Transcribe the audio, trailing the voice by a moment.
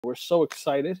We're so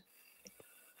excited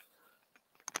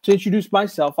to introduce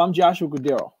myself. I'm Joshua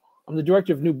Gudero. I'm the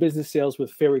Director of New Business Sales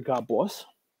with Fairygodboss.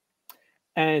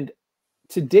 And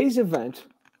today's event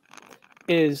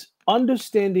is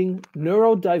Understanding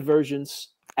Neurodivergence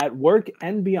at Work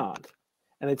and Beyond.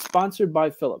 And it's sponsored by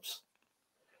Philips.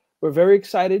 We're very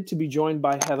excited to be joined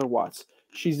by Heather Watts.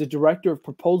 She's the Director of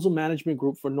Proposal Management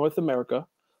Group for North America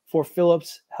for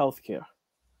Philips Healthcare.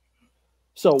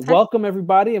 So welcome,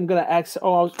 everybody. I'm going to ask,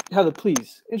 Heather,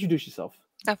 please introduce yourself.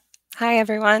 Hi,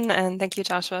 everyone, and thank you,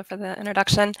 Joshua, for the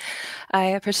introduction. I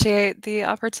appreciate the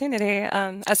opportunity.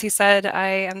 As he said, I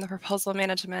am the proposal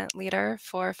management leader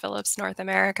for Philips North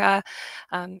America.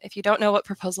 If you don't know what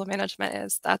proposal management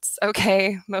is, that's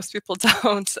okay. Most people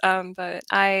don't, but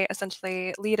I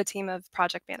essentially lead a team of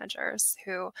project managers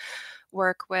who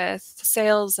work with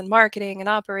sales and marketing and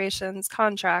operations,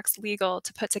 contracts, legal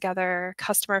to put together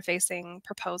customer-facing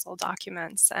proposal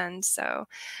documents. And so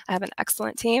I have an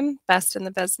excellent team, best in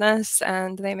the business,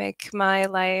 and they make my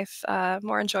life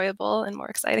more enjoyable and more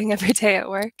exciting every day at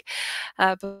work.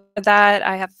 But with that,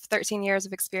 I have 13 years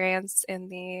of experience in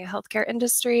the healthcare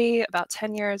industry, about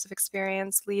 10 years of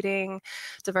experience leading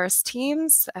diverse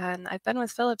teams, and I've been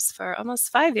with Philips for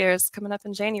almost 5 years, coming up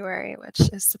in January, which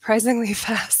is surprisingly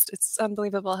fast. It's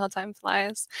unbelievable how time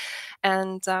flies.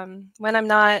 And when I'm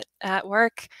not at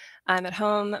work, I'm at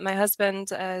home. My husband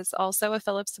is also a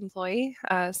Philips employee,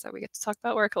 so we get to talk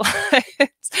about work a lot.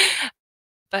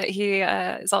 But he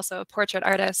is also a portrait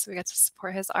artist, so we get to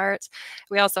support his art.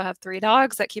 We also have 3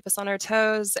 dogs that keep us on our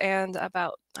toes, and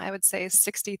about, I would say,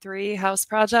 63 house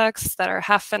projects that are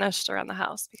half finished around the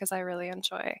house because I really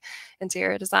enjoy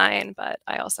interior design, but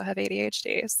I also have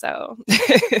ADHD, so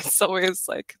it's always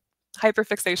like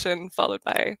hyperfixation followed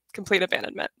by complete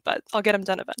abandonment, but I'll get them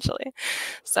done eventually.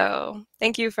 So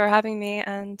thank you for having me,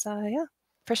 and yeah,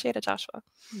 appreciate it, Joshua.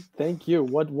 Thank you.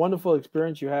 What wonderful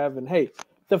experience you have. And hey,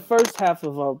 the first half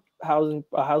of a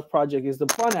house project is the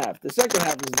fun half. The second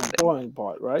half is the boring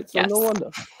part, right? So yes. No wonder.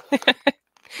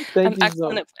 Thank you.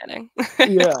 Excellent at planning.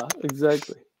 Yeah,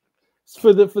 exactly.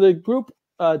 For the group,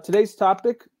 today's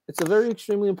topic, it's a very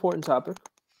extremely important topic.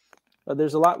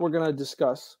 There's a lot we're going to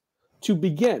discuss. To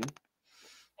begin,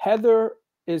 Heather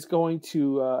is going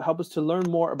to help us to learn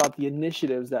more about the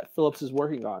initiatives that Philips is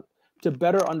working on to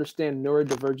better understand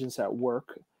neurodivergence at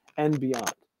work and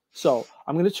beyond. So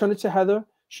I'm going to turn it to Heather.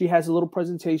 She has a little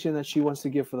presentation that she wants to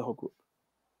give for the whole group.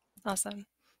 Awesome.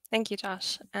 Thank you,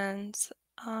 Josh. And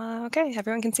okay,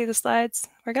 everyone can see the slides.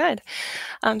 We're good.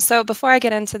 So before I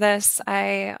get into this,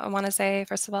 I want to say,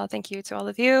 first of all, thank you to all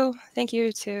of you. Thank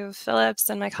you to Philips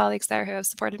and my colleagues there who have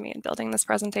supported me in building this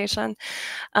presentation.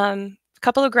 A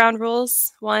couple of ground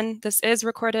rules. One, this is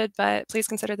recorded, but please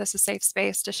consider this a safe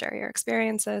space to share your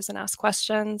experiences and ask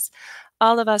questions.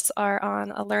 All of us are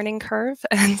on a learning curve,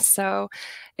 and so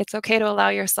it's okay to allow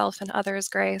yourself and others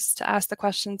grace to ask the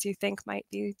questions you think might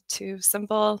be too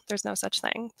simple. There's no such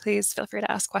thing. Please feel free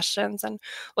to ask questions, and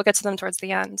we'll get to them towards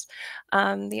the end.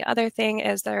 The other thing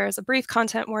is there's a brief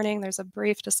content warning. There's a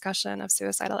brief discussion of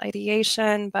suicidal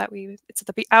ideation, but it's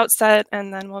at the outset,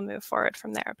 and then we'll move forward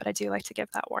from there. But I do like to give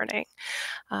that warning.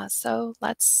 So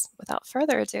let's, without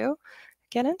further ado,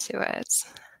 get into it.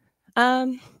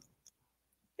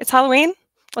 It's Halloween.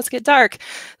 Let's get dark.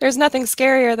 There's nothing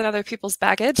scarier than other people's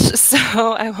baggage,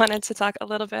 so I wanted to talk a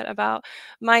little bit about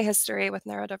my history with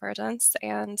neurodivergence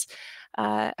and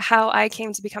how I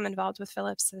came to become involved with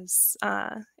Philips's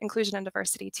inclusion and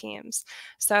diversity teams.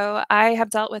 So I have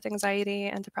dealt with anxiety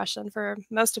and depression for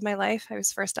most of my life. I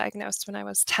was first diagnosed when I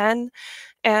was 10,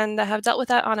 and I have dealt with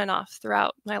that on and off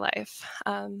throughout my life.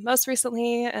 Most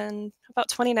recently, in about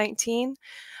 2019,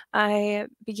 I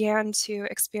began to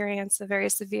experience a very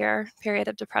severe period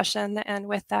of depression, and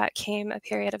with that came a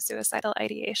period of suicidal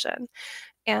ideation.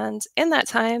 And in that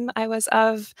time, I was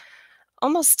of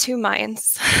almost 2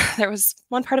 minds. There was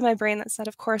one part of my brain that said,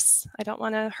 of course, I don't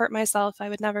want to hurt myself. I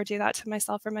would never do that to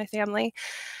myself or my family.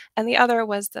 And the other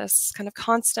was this kind of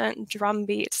constant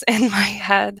drumbeat in my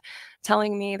head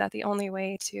telling me that the only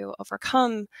way to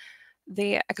overcome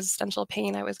the existential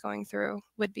pain I was going through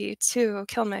would be to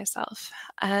kill myself.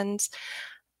 And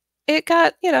it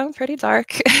got, pretty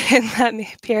dark in that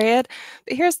period.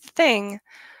 But here's the thing.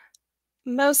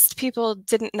 Most people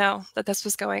didn't know that this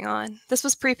was going on. This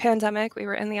was pre-pandemic. We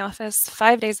were in the office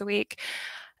 5 days a week.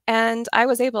 And I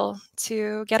was able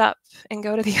to get up and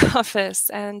go to the office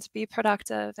and be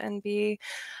productive and be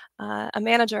a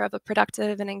manager of a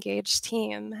productive and engaged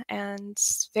team. And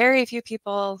very few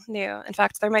people knew. In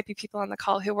fact, there might be people on the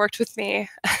call who worked with me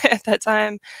at that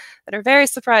time that are very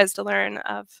surprised to learn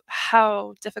of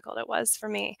how difficult it was for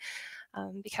me.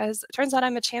 because it turns out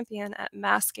I'm a champion at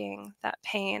masking that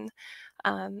pain.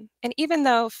 And even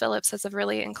though Philips has a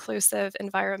really inclusive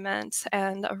environment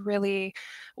and a really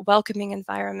welcoming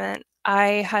environment,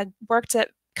 I had worked at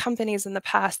companies in the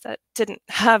past that didn't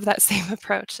have that same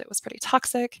approach. It was pretty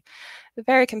toxic,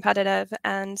 very competitive,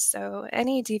 and so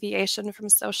any deviation from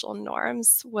social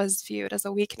norms was viewed as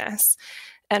a weakness,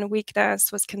 and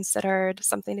weakness was considered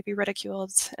something to be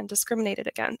ridiculed and discriminated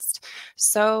against.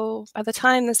 So by the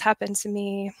time this happened to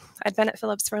me, I'd been at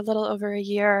Philips for a little over a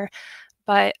year,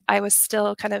 but I was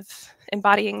still kind of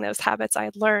embodying those habits I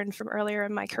had learned from earlier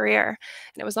in my career,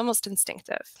 and it was almost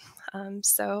instinctive.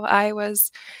 So I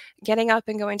was getting up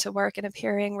and going to work and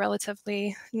appearing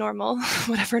relatively normal,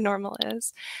 whatever normal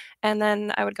is, and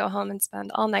then I would go home and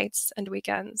spend all nights and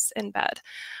weekends in bed,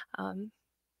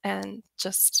 and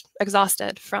just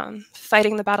exhausted from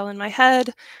fighting the battle in my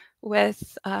head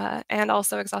with, and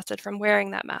also exhausted from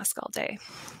wearing that mask all day.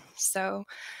 So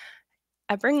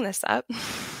I bring this up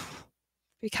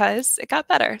because it got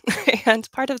better. And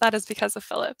part of that is because of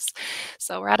Philips.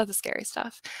 So we're out of the scary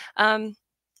stuff.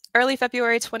 Early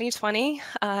February 2020,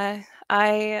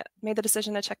 I made the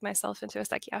decision to check myself into a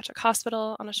psychiatric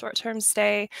hospital on a short-term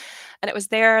stay. And it was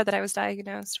there that I was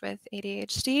diagnosed with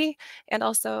ADHD and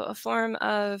also a form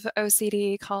of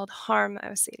OCD called harm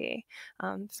OCD.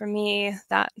 For me,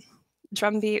 that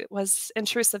drumbeat was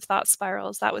intrusive thought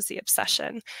spirals. That was the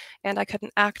obsession. And I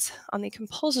couldn't act on the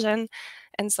compulsion.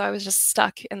 And so I was just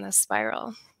stuck in this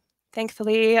spiral.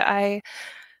 Thankfully, I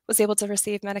was able to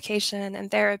receive medication and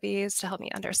therapies to help me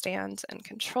understand and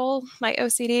control my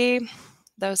OCD.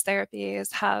 Those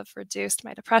therapies have reduced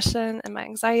my depression and my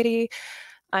anxiety.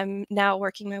 I'm now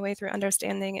working my way through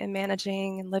understanding and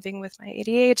managing and living with my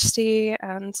ADHD.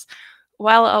 And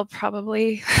while I'll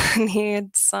probably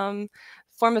need some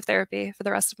form of therapy for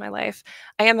the rest of my life,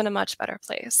 I am in a much better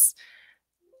place.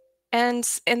 And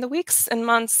in the weeks and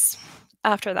months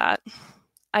after that,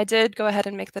 I did go ahead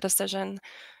and make the decision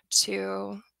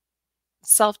to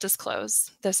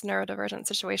self-disclose this neurodivergent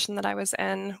situation that I was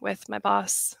in with my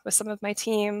boss, with some of my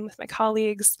team, with my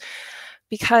colleagues,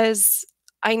 because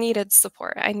I needed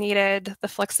support. I needed the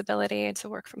flexibility to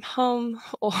work from home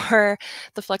or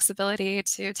the flexibility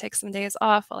to take some days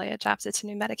off while I adapted to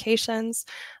new medications.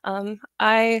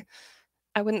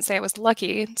 I wouldn't say I was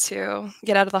lucky to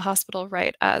get out of the hospital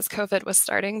right as COVID was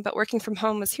starting, but working from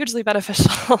home was hugely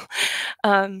beneficial.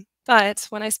 But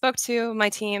when I spoke to my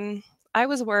team, I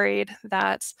was worried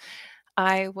that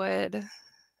I would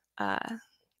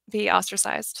be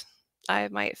ostracized. I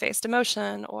might face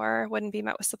demotion or wouldn't be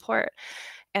met with support.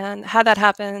 And had that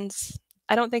happened,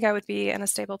 I don't think I would be in a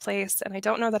stable place. And I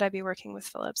don't know that I'd be working with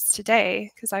Philips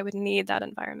today because I would need that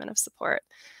environment of support.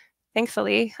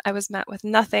 Thankfully, I was met with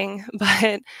nothing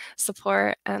but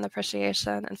support and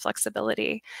appreciation and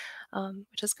flexibility,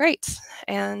 which is great.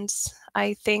 And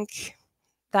I think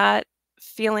that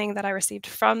feeling that I received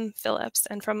from Philips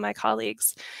and from my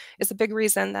colleagues is a big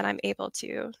reason that I'm able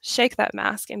to shake that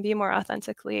mask and be more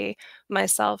authentically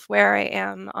myself where I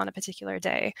am on a particular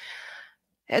day.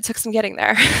 It took some getting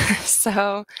there.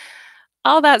 So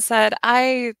all that said,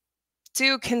 I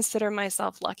do consider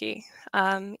myself lucky.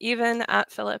 Even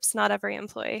at Philips, not every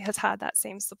employee has had that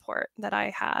same support that I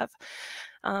have.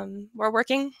 We're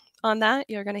working on that.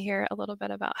 You're going to hear a little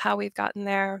bit about how we've gotten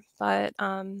there, but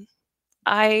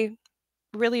I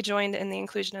really joined in the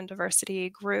inclusion and diversity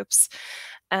groups,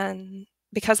 and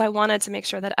because I wanted to make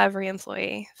sure that every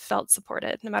employee felt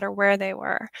supported, no matter where they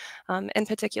were. In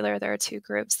particular, there are two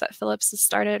groups that Philips has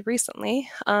started recently.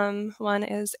 One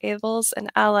is ABLES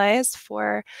and Allies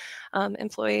for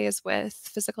employees with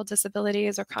physical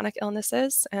disabilities or chronic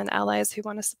illnesses, and allies who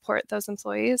want to support those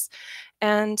employees.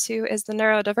 And two is the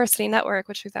Neurodiversity Network,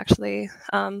 which we've actually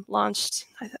launched,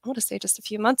 I want to say just a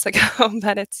few months ago,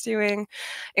 but it's doing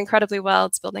incredibly well.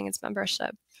 It's building its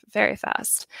membership very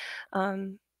fast.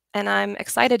 And I'm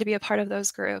excited to be a part of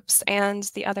those groups and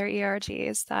the other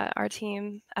ERGs that our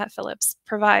team at Philips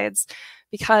provides,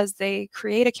 because they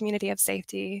create a community of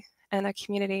safety and a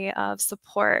community of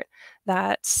support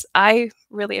that I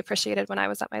really appreciated when I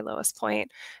was at my lowest point.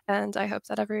 And I hope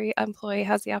that every employee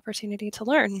has the opportunity to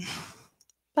learn.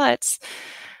 But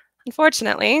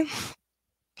unfortunately,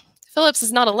 Philips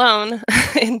is not alone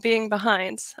in being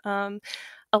behind. A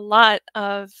lot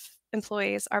of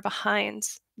employees are behind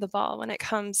the ball when it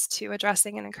comes to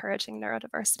addressing and encouraging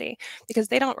neurodiversity because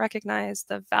they don't recognize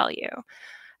the value.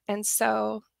 And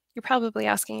so you're probably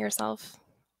asking yourself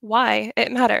why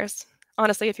it matters.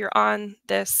 Honestly, if you're on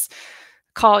this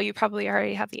call, you probably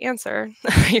already have the answer.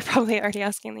 You're probably already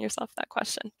asking yourself that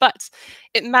question. But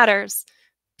it matters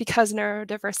because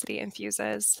neurodiversity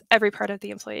infuses every part of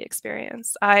the employee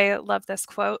experience. I love this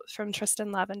quote from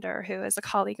Tristan Lavender, who is a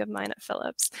colleague of mine at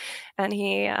Philips, and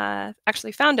he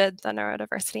actually founded the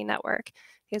Neurodiversity Network.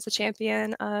 He is a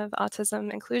champion of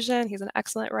autism inclusion. He's an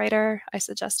excellent writer. I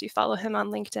suggest you follow him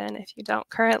on LinkedIn if you don't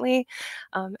currently.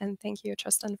 And thank you,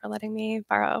 Tristan, for letting me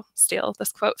steal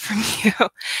this quote from you.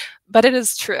 But it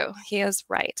is true. He is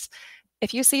right.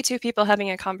 If you see two people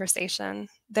having a conversation,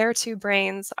 their two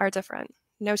brains are different.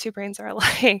 No two brains are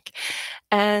alike.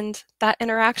 And that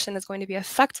interaction is going to be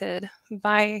affected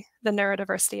by the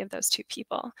neurodiversity of those two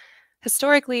people.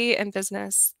 Historically, in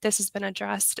business, this has been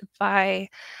addressed by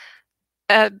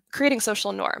creating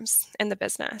social norms in the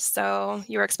business. So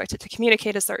you're expected to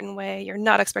communicate a certain way. You're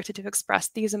not expected to express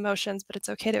these emotions, but it's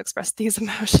okay to express these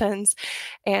emotions.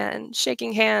 And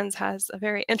shaking hands has a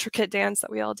very intricate dance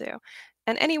that we all do.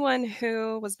 And anyone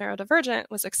who was neurodivergent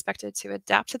was expected to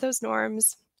adapt to those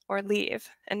norms or leave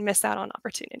and miss out on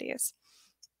opportunities.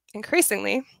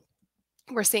 Increasingly,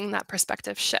 we're seeing that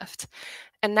perspective shift.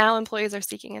 And now employees are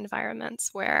seeking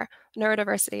environments where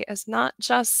neurodiversity is not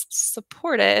just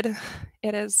supported,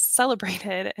 it is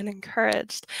celebrated and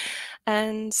encouraged.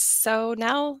 And so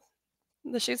now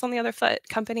the shoe's on the other foot.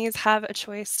 Companies have a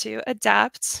choice to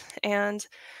adapt and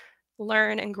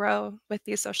learn and grow with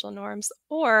these social norms,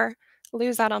 or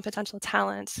lose out on potential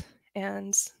talent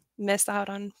and miss out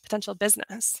on potential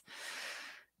business.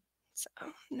 So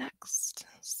next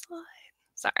slide.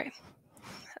 Sorry.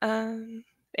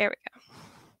 There we go.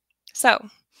 So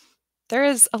there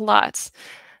is a lot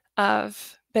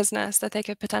of business that they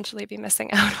could potentially be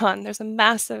missing out on. There's a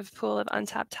massive pool of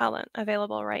untapped talent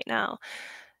available right now.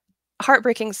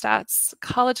 Heartbreaking stats: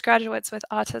 college graduates with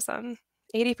autism,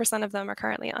 80% of them are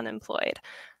currently unemployed,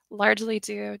 largely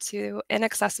due to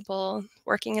inaccessible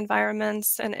working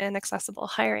environments and inaccessible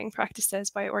hiring practices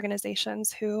by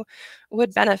organizations who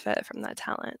would benefit from that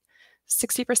talent.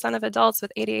 60% of adults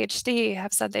with ADHD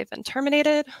have said they've been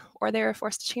terminated or they were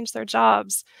forced to change their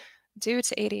jobs due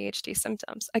to ADHD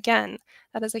symptoms. Again,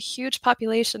 that is a huge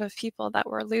population of people that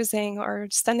we're losing or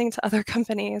sending to other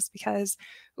companies because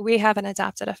we haven't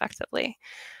adapted effectively.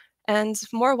 And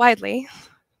more widely,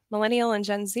 Millennial and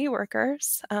Gen Z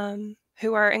workers,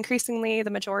 who are increasingly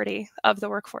the majority of the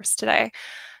workforce today,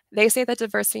 they say that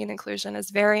diversity and inclusion is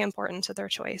very important to their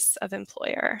choice of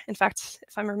employer. In fact,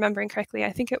 if I'm remembering correctly,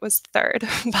 I think it was third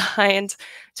behind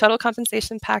total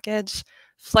compensation package,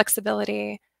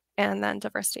 flexibility, and then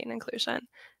diversity and inclusion.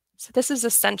 So this is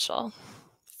essential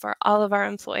for all of our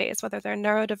employees, whether they're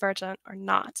neurodivergent or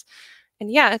not. And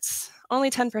yet,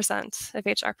 only 10% of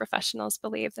HR professionals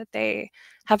believe that they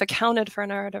have accounted for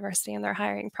neurodiversity in their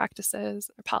hiring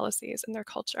practices, their policies, and their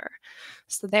culture.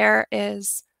 So there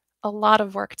is a lot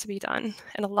of work to be done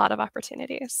and a lot of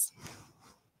opportunities.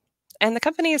 And the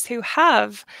companies who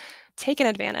have taken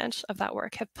advantage of that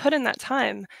work, have put in that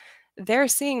time, they're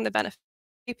seeing the benefit,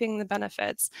 reaping the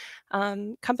benefits.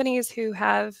 Companies who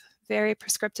have very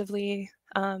prescriptively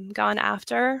gone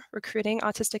after recruiting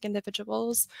autistic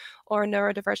individuals or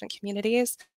neurodivergent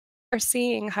communities are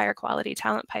seeing higher quality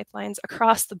talent pipelines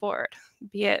across the board,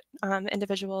 be it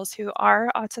individuals who are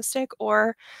autistic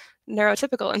or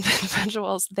neurotypical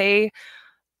individuals. They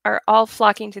are all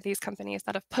flocking to these companies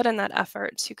that have put in that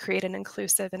effort to create an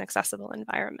inclusive and accessible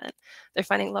environment. They're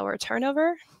finding lower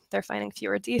turnover, they're finding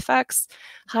fewer defects,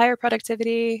 higher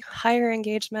productivity, higher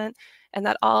engagement, and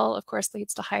that all, of course,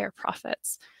 leads to higher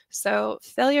profits. So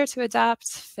failure to adapt,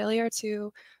 failure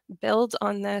to build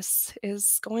on this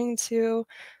is going to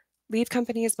leave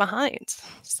companies behind.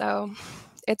 So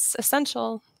it's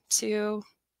essential to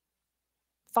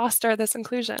foster this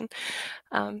inclusion.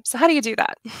 So how do you do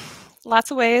that?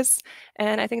 Lots of ways,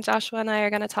 and I think Joshua and I are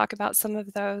going to talk about some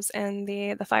of those in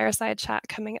the fireside chat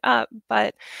coming up.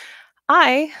 But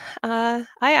I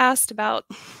asked about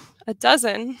 4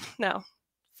 dozen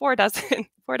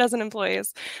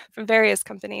employees from various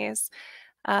companies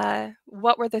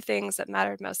what were the things that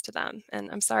mattered most to them. And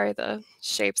I'm sorry the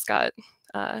shapes got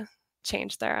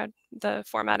changed there. The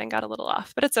formatting got a little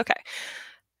off, but it's okay.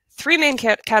 3 main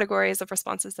categories of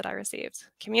responses that I received: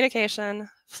 communication,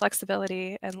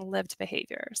 flexibility, and lived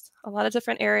behaviors. A lot of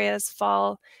different areas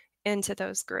fall into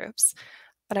those groups.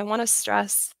 But I want to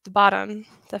stress the bottom,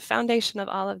 the foundation of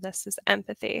all of this is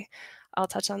empathy. I'll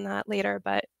touch on that later,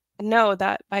 but know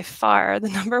that by far the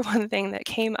number one thing that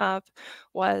came up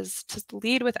was to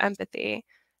lead with empathy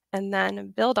and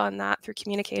then build on that through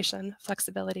communication,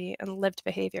 flexibility, and lived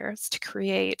behaviors to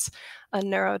create a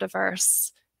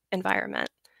neurodiverse environment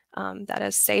that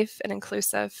is safe and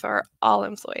inclusive for all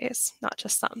employees, not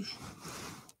just some.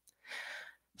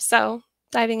 So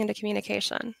diving into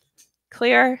communication.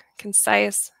 Clear,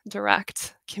 concise,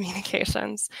 direct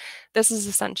communications. This is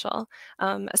essential,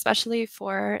 especially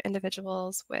for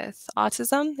individuals with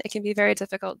autism. It can be very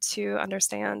difficult to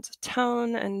understand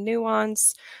tone and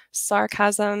nuance,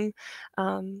 sarcasm,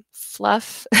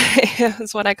 fluff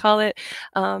is what I call it,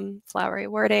 flowery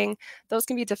wording. Those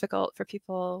can be difficult for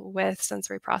people with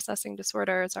sensory processing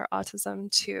disorders or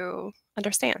autism to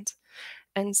understand.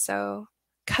 And so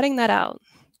cutting that out,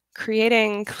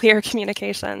 creating clear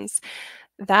communications,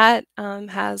 that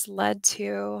has led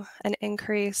to an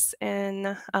increase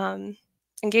in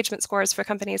engagement scores for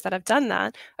companies that have done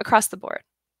that across the board,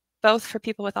 both for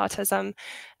people with autism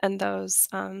and those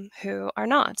who are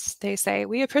not. They say,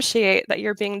 we appreciate that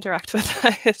you're being direct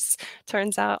with us.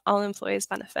 Turns out all employees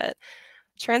benefit.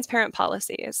 Transparent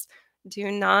policies. Do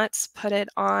not put it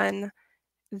on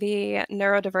the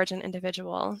neurodivergent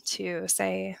individual to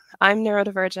say, I'm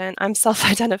neurodivergent, I'm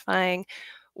self-identifying,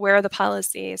 where are the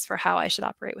policies for how I should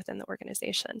operate within the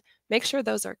organization? Make sure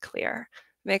those are clear.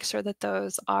 Make sure that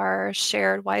those are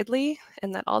shared widely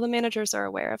and that all the managers are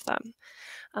aware of them.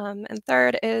 And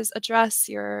third is address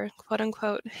your quote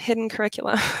unquote hidden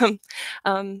curriculum,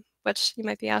 which you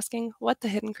might be asking what the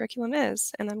hidden curriculum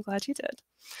is, and I'm glad you did.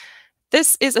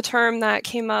 This is a term that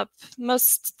came up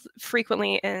most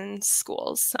frequently in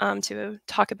schools to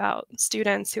talk about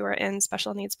students who are in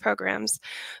special needs programs,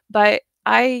 but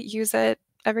I use it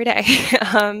every day.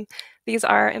 These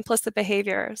are implicit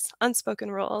behaviors,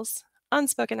 unspoken rules,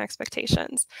 unspoken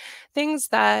expectations, things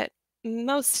that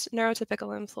most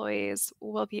neurotypical employees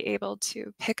will be able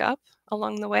to pick up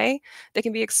along the way. They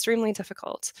can be extremely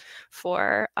difficult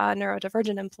for a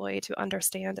neurodivergent employee to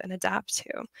understand and adapt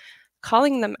to.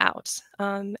 Calling them out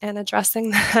and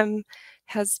addressing them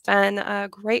has been a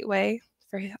great way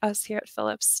for us here at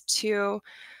Philips to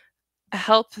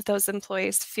help those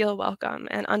employees feel welcome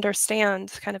and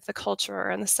understand kind of the culture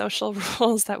and the social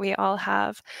rules that we all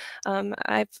have.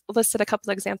 I've listed a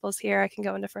couple examples here. I can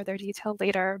go into further detail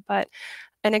later, but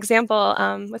an example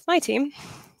with my team,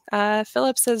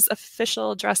 Philips's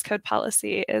official dress code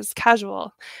policy is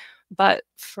casual. But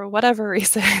for whatever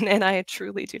reason, and I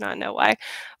truly do not know why,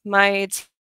 my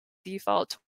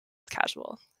default is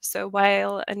casual. So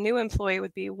while a new employee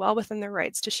would be well within their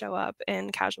rights to show up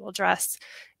in casual dress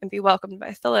and be welcomed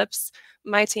by Philips,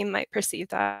 my team might perceive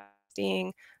that as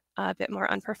being a bit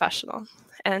more unprofessional.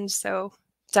 And so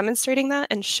demonstrating that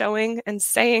and showing and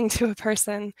saying to a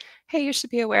person, hey, you should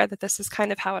be aware that this is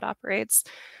kind of how it operates,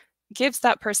 gives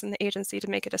that person the agency to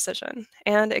make a decision,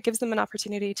 and it gives them an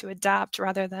opportunity to adapt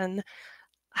rather than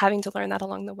having to learn that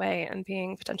along the way and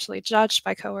being potentially judged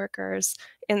by coworkers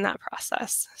in that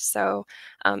process. So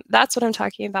that's what I'm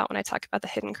talking about when I talk about the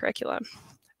hidden curriculum.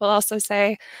 We'll also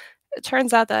say it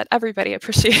turns out that everybody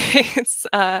appreciates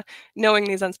knowing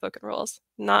these unspoken rules,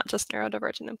 not just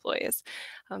neurodivergent employees.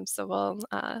 So we'll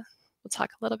talk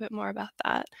a little bit more about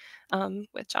that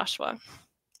with Joshua.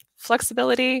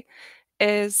 Flexibility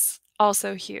is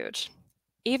also huge.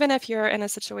 Even if you're in a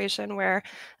situation where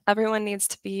everyone needs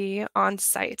to be on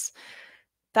site,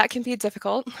 that can be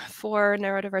difficult for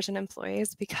neurodivergent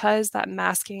employees because that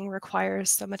masking requires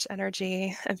so much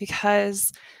energy and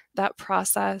because that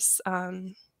process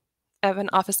of an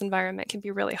office environment can be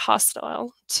really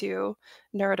hostile to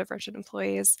neurodivergent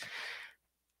employees.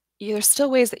 There's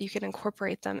still ways that you can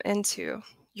incorporate them into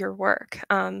your work,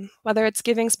 whether it's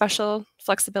giving special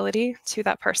flexibility to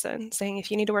that person, saying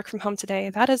if you need to work from home today,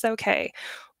 that is okay.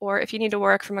 Or if you need to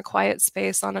work from a quiet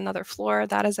space on another floor,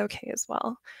 that is okay as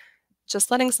well.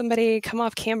 Just letting somebody come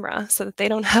off camera so that they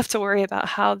don't have to worry about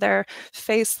how their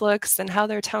face looks and how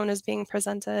their tone is being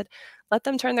presented. Let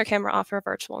them turn their camera off for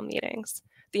virtual meetings.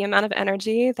 The amount of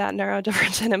energy that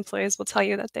neurodivergent employees will tell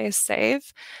you that they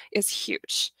save is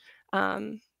huge,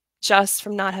 just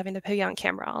from not having to be on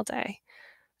camera all day.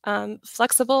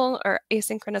 Flexible or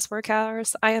asynchronous work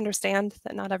hours, I understand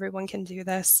that not everyone can do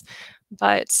this,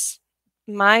 but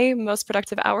my most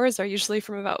productive hours are usually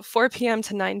from about 4 p.m.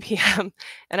 to 9 p.m.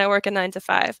 and I work a 9 to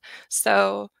 5.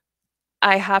 So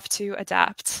I have to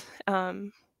adapt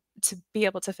to be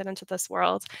able to fit into this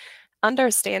world.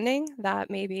 Understanding that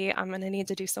maybe I'm going to need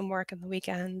to do some work in the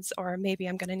weekends, or maybe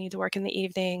I'm going to need to work in the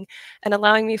evening, and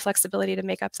allowing me flexibility to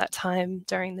make up that time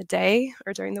during the day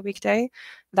or during the weekday,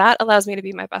 that allows me to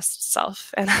be my best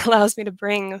self and allows me to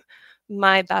bring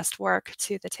my best work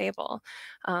to the table.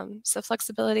 So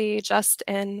flexibility just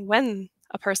in when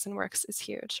a person works is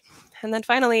huge. And then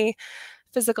finally,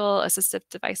 physical assistive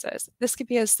devices. This could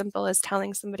be as simple as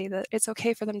telling somebody that it's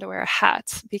okay for them to wear a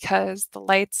hat because the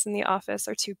lights in the office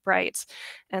are too bright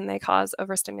and they cause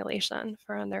overstimulation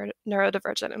for a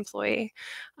neurodivergent employee.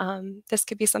 This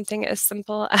could be something as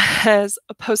simple as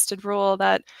a posted rule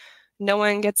that No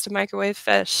one gets to microwave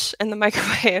fish in the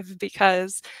microwave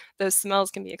because those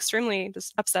smells can be extremely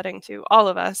upsetting to all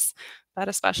of us, but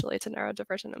especially to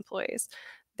neurodivergent employees.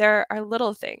 There are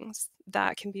little things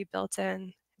that can be built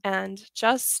in, and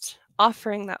just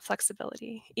offering that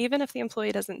flexibility, even if the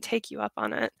employee doesn't take you up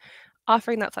on it,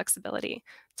 offering that flexibility.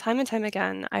 Time and time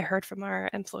again, I heard from our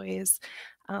employees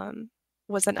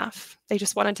was enough. They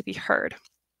just wanted to be heard,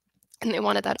 and they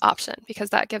wanted that option because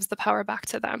that gives the power back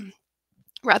to them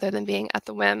rather than being at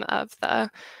the whim of the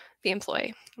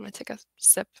employee. I'm going to take a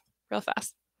sip real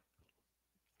fast.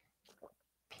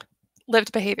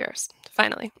 Lived behaviors,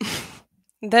 finally.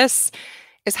 This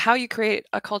is how you create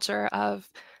a culture of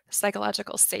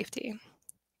psychological safety.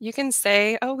 You can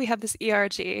say, oh, we have this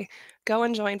ERG, go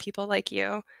and join people like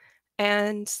you,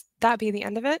 and that be the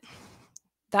end of it.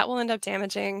 That will end up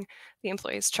damaging the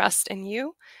employee's trust in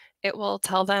you. It will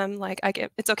tell them, like,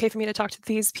 it's okay for me to talk to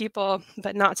these people,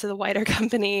 but not to the wider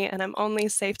company, and I'm only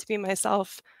safe to be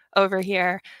myself over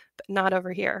here, but not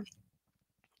over here.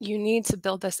 You need to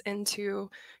build this into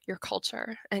your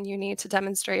culture, and you need to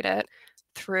demonstrate it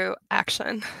through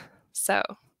action. So,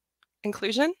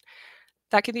 inclusion.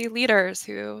 That could be leaders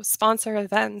who sponsor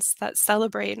events that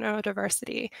celebrate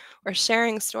neurodiversity or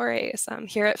sharing stories.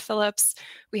 Here at Philips,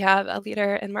 we have a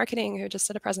leader in marketing who just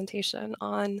did a presentation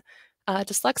on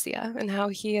dyslexia and how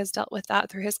he has dealt with that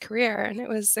through his career. And it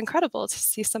was incredible to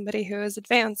see somebody who is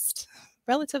advanced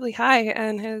relatively high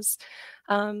in his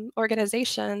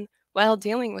organization while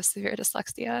dealing with severe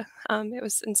dyslexia. It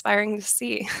was inspiring to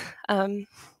see.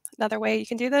 Another way you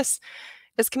can do this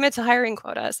is commit to hiring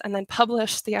quotas and then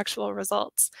publish the actual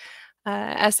results.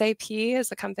 SAP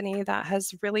is a company that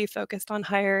has really focused on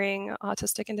hiring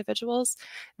autistic individuals.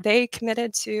 They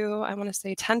committed to, I want to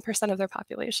say, 10% of their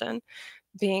population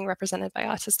being represented by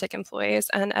autistic employees.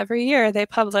 And every year they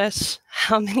publish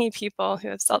how many people who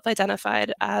have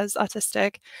self-identified as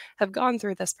autistic have gone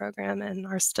through this program and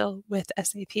are still with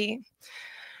SAP.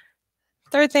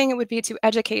 Third thing would be to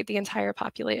educate the entire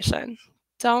population.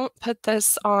 Don't put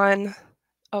this on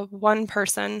one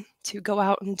person to go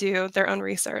out and do their own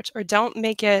research, or don't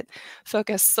make it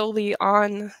focus solely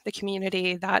on the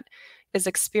community that is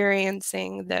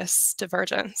experiencing this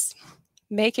divergence.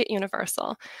 Make it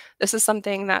universal. This is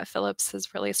something that Philips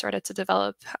has really started to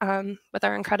develop with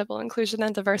our incredible inclusion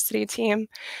and diversity team.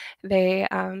 They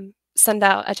send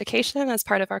out education as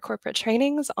part of our corporate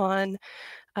trainings on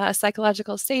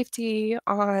psychological safety,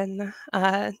 on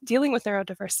dealing with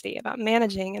neurodiversity, about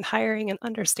managing and hiring and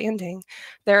understanding.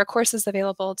 There are courses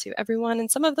available to everyone,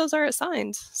 and some of those are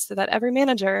assigned so that every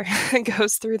manager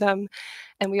goes through them,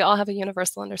 and we all have a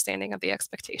universal understanding of the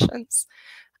expectations.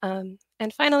 And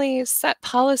finally, set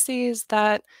policies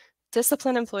that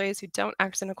discipline employees who don't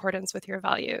act in accordance with your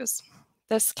values.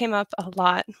 This came up a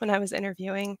lot when I was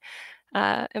interviewing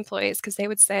employees, because they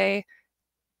would say,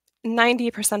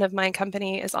 90% of my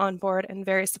company is on board and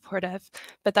very supportive,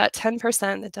 but that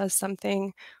 10% that does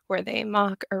something where they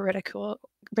mock or ridicule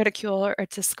or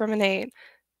discriminate,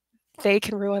 they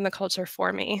can ruin the culture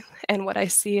for me. And what I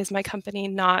see is my company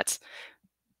not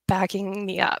backing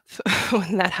me up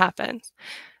when that happens.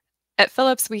 At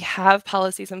Philips, we have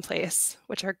policies in place,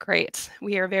 which are great.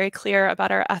 We are very clear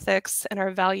about our ethics and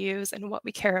our values and what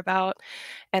we care about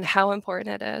and how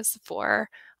important it is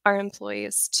for our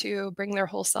employees to bring their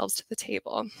whole selves to the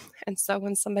table. And so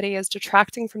when somebody is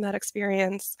detracting from that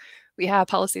experience, we have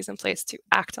policies in place to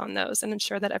act on those and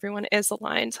ensure that everyone is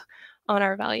aligned on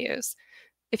our values.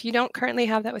 If you don't currently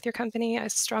have that with your company, I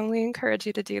strongly encourage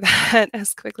you to do that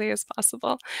as quickly as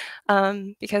possible,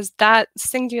 because that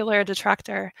singular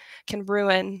detractor can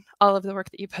ruin all of the work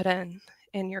that you put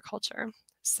in your culture.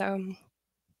 So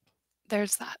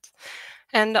there's that.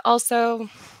 And also,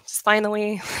 just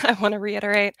finally, I want to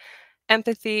reiterate,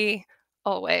 empathy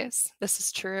always. This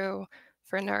is true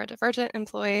for neurodivergent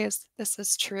employees. This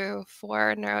is true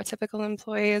for neurotypical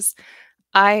employees.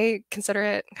 I consider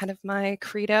it kind of my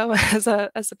credo as a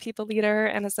people leader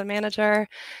and as a manager.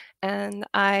 And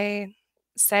I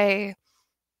say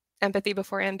empathy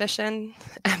before ambition,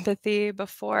 empathy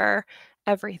before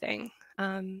everything.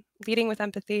 Leading with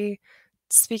empathy,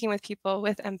 speaking with people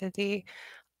with empathy,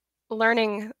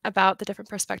 learning about the different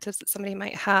perspectives that somebody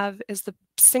might have is the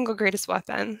single greatest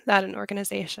weapon that an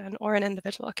organization or an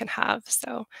individual can have.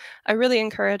 So I really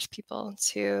encourage people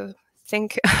to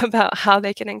think about how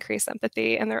they can increase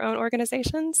empathy in their own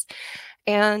organizations.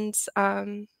 And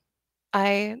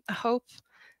I hope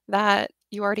that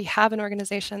you already have an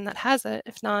organization that has it.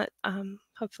 If not,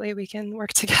 hopefully we can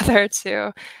work together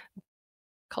to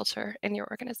culture in your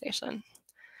organization.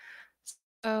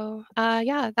 So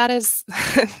yeah, that is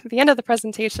the end of the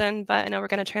presentation, but I know we're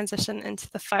going to transition into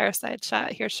the fireside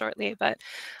chat here shortly, but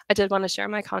I did want to share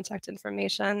my contact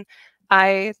information.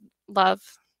 I love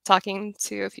talking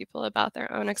to people about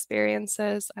their own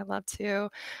experiences. I love to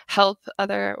help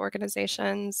other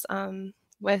organizations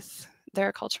with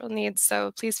their cultural needs.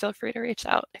 So please feel free to reach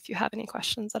out if you have any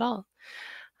questions at all.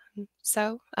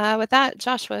 So with that,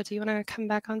 Joshua, do you want to come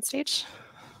back on stage?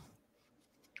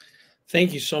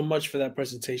 Thank you so much for that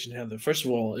presentation, Heather. First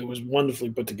of all, it was wonderfully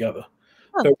put together.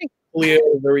 Oh, Very thanks. clear,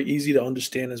 very easy to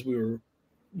understand as we were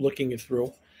looking it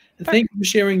through. And thank you for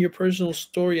sharing your personal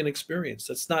story and experience.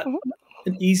 That's not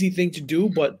an easy thing to do,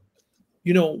 but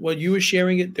you know, when you were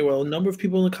sharing it, there were a number of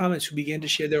people in the comments who began to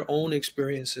share their own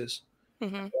experiences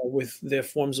with their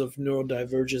forms of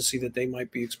neurodivergency that they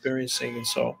might be experiencing. And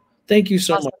so thank you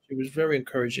so Awesome. much. It was very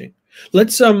encouraging.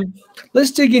 Let's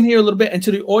dig in here a little bit. And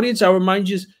to the audience, I'll remind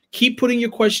you, keep putting your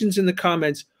questions in the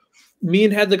comments. Me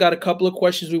and Heather got a couple of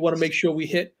questions we want to make sure we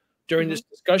hit during this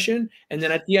discussion. And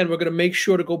then at the end, we're going to make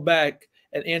sure to go back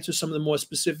and answer some of the more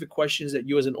specific questions that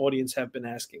you as an audience have been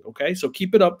asking. Okay, so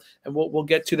keep it up, and we'll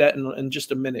get to that in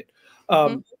just a minute.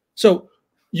 So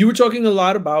you were talking a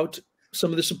lot about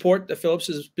some of the support that Philips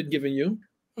has been giving you.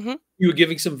 You were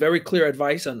giving some very clear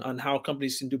advice on how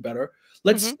companies can do better.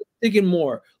 Let's dig in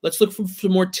more. Let's look for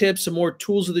some more tips, some more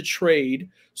tools of the trade,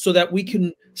 so that we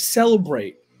can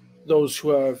celebrate those who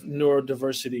have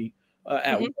neurodiversity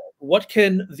at work. What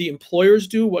can the employers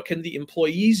do? What can the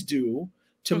employees do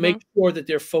to make sure that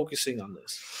they're focusing on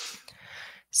this?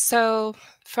 So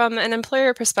from an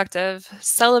employer perspective,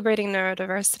 celebrating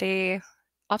neurodiversity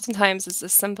oftentimes is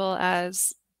as simple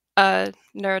as a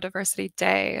neurodiversity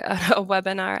day, a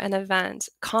webinar, an event,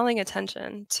 calling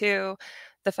attention to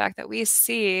the fact that we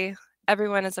see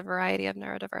everyone as a variety of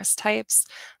neurodiverse types.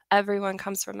 Everyone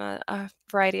comes from a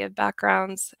variety of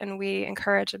backgrounds, and we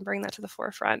encourage and bring that to the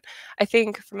forefront. I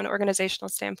think from an organizational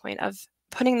standpoint of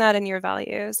putting that in your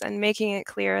values and making it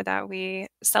clear that we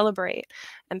celebrate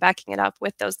and backing it up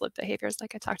with those lived behaviors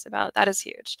like I talked about, that is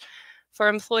huge. For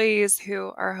employees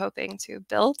who are hoping to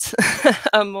build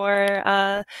a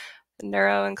more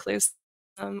neuro-inclusive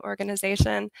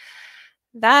organization,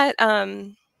 that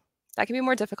can be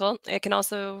more difficult. It can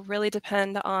also really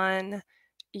depend on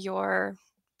your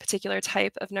particular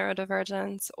type of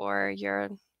neurodivergence or your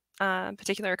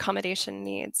particular accommodation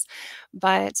needs.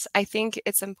 But I think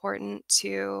it's important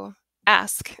to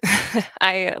ask.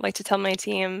 I like to tell my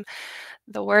team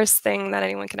the worst thing that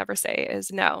anyone can ever say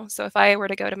is no. So if I were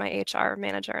to go to my HR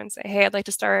manager and say, hey, I'd like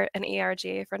to start an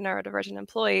ERG for neurodivergent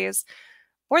employees,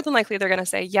 more than likely they're going to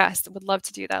say, yes, would love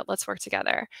to do that. Let's work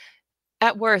together.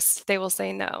 At worst, they will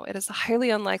say no. It is highly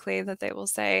unlikely that they will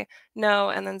say no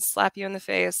and then slap you in the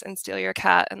face and steal your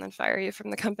cat and then fire you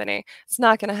from the company. It's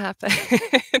not going to happen.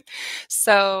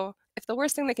 So if the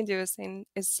worst thing they can do is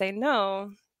say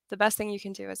no, the best thing you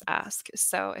can do is ask.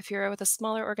 So if you're with a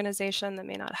smaller organization that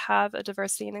may not have a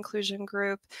diversity and inclusion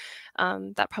group,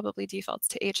 that probably defaults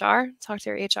to HR. Talk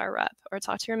to your HR rep or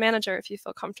talk to your manager if you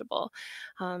feel comfortable.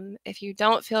 If you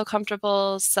don't feel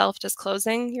comfortable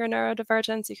self-disclosing your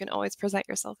neurodivergence, you can always present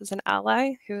yourself as an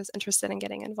ally who is interested in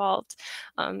getting involved.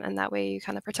 And that way you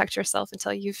kind of protect yourself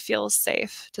until you feel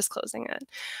safe disclosing it.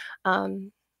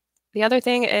 The other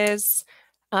thing is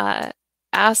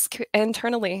ask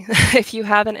internally. If you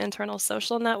have an internal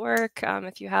social network,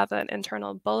 if you have an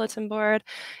internal bulletin board,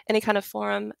 any kind of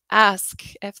forum, ask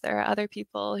if there are other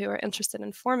people who are interested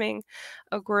in forming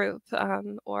a group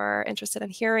or interested in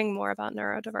hearing more about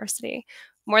neurodiversity.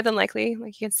 More than likely,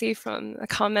 like you can see from the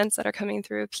comments that are coming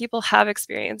through, people have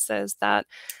experiences that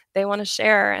they want to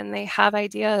share and they have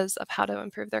ideas of how to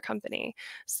improve their company.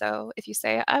 So if you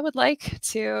say, I would like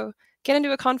to get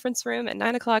into a conference room at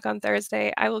 9 o'clock on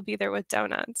Thursday, I will be there with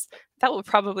donuts. That will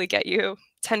probably get you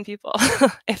 10 people.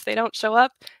 If they don't show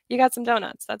up, you got some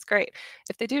donuts. That's great.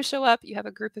 If they do show up, you have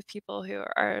a group of people who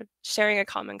are sharing a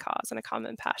common cause and a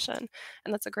common passion.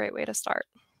 And that's a great way to start.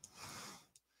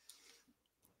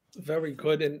 Very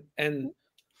good. And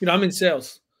you know, I'm in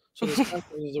sales. So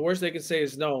the worst they can say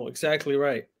is no. Exactly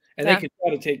right. And they can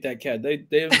try to take that cat. They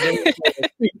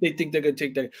think they're gonna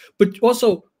take that. But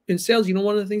also in sales, you know,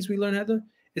 one of the things we learn, Heather,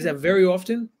 is that very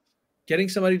often getting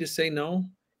somebody to say no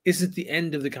isn't the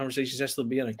end of the conversation, that's the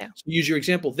beginning. So use your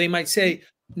example. They might say,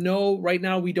 no, right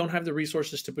now we don't have the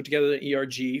resources to put together an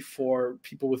ERG for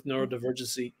people with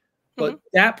neurodivergency. But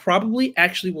that probably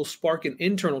actually will spark an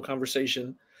internal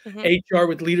conversation. HR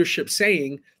with leadership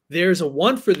saying, there's a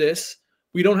want for this.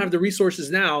 We don't have the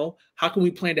resources now. How can we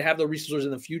plan to have the resources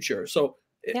in the future? So,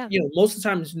 you know, most of the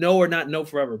time it's no or not no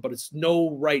forever, but it's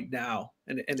no right now.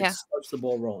 And it starts the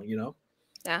ball rolling, you know?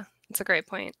 Yeah. It's a great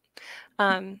point.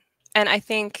 And I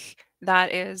think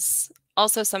that is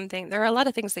also something, there are a lot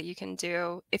of things that you can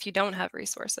do if you don't have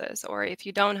resources or if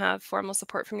you don't have formal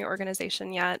support from your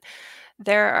organization yet.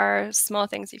 There are small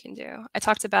things you can do. I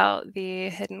talked about the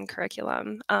hidden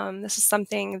curriculum. This is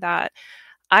something that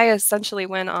I essentially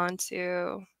went on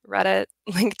to Reddit,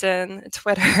 LinkedIn,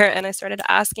 Twitter, and I started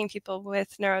asking people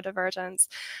with neurodivergence,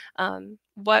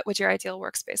 what would your ideal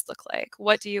workspace look like?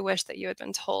 What do you wish that you had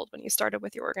been told when you started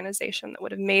with your organization that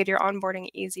would have made your onboarding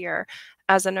easier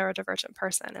as a neurodivergent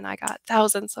person? And I got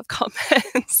thousands of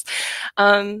comments.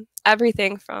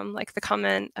 Everything from like the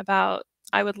comment about,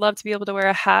 I would love to be able to wear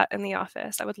a hat in the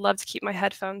office. I would love to keep my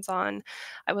headphones on.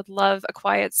 I would love a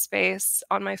quiet space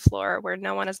on my floor where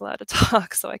no one is allowed to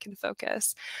talk so I can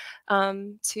focus.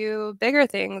 To bigger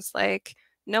things like,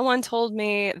 no one told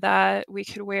me that we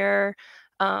could wear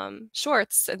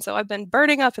shorts. And so I've been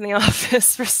burning up in the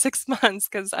office for 6 months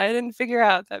because I didn't figure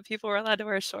out that people were allowed to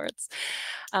wear shorts.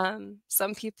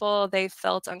 Some people, they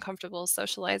felt uncomfortable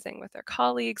socializing with their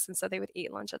colleagues, and so they would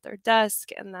eat lunch at their desk,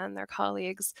 and then their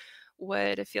colleagues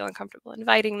would feel uncomfortable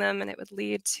inviting them, and it would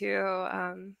lead to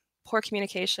poor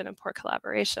communication and poor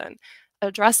collaboration.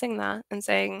 Addressing that and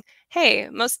saying, hey,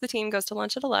 most of the team goes to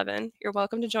lunch at 11. You're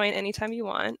welcome to join anytime you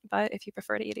want, but if you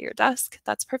prefer to eat at your desk,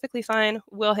 that's perfectly fine.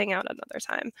 We'll hang out another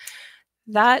time.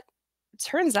 That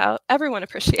turns out everyone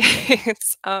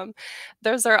appreciates.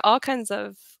 Those are all kinds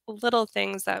of little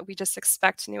things that we just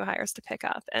expect new hires to pick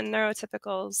up, and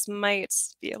neurotypicals might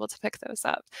be able to pick those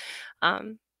up.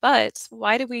 But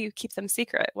why do we keep them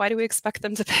secret? Why do we expect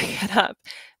them to pick it up?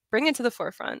 Bring it to the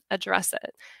forefront, address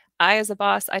it. I, as a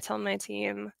boss, I tell my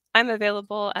team, I'm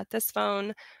available at this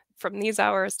phone from these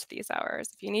hours to these hours.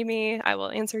 If you need me, I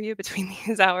will answer you between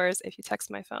these hours if you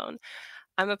text my phone.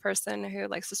 I'm a person who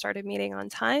likes to start a meeting on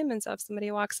time, and so if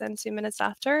somebody walks in 2 minutes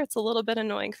after, it's a little bit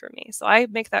annoying for me. So I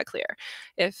make that clear.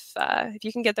 If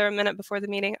you can get there a minute before the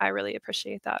meeting, I really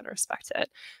appreciate that and respect it.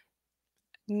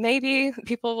 Maybe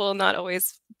people will not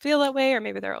always feel that way, or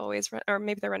maybe they're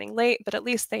running late, but at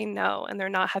least they know and they're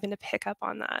not having to pick up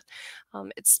on that.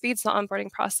 It speeds the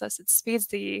onboarding process, it speeds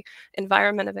the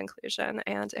environment of inclusion,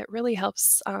 and it really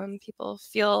helps people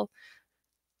feel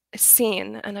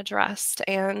seen and addressed.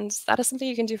 And that is something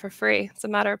you can do for free. It's a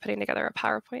matter of putting together a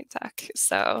PowerPoint deck.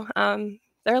 So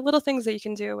there are little things that you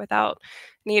can do without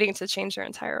needing to change your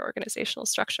entire organizational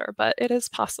structure, but it is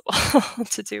possible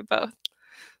to do both.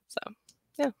 So.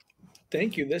 Yeah.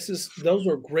 Thank you. Those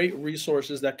are great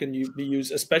resources that can be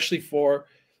used, especially for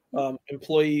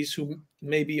employees who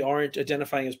maybe aren't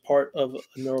identifying as part of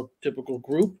a neurotypical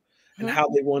group and how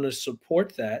they want to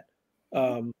support that.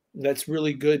 That's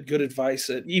really good advice.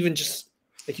 Even just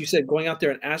like you said, going out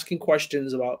there and asking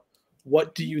questions about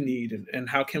what do you need and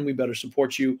how can we better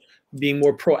support you, being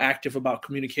more proactive about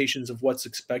communications of what's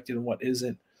expected and what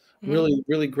isn't. Really,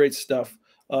 really great stuff.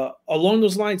 Along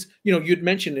those lines, you'd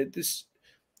mentioned it.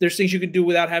 There's things you can do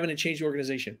without having to change the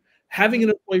organization. Having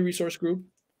an employee resource group,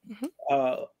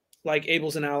 like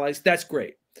Ables and Allies, that's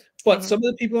great. But some of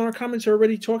the people in our comments are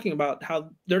already talking about how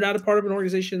they're not a part of an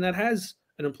organization that has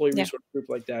an employee resource group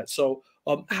like that. So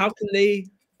how can they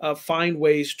find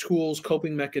ways, tools,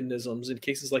 coping mechanisms in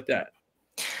cases like that?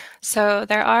 So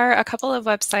there are a couple of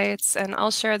websites, and I'll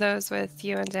share those with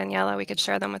you and Daniela. We could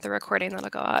share them with the recording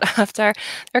that'll go out after. There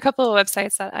are a couple of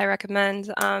websites that I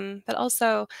recommend, but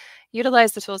also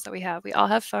utilize the tools that we have. We all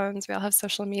have phones. We all have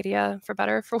social media, for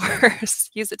better or for worse.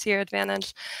 Use it to your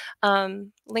advantage.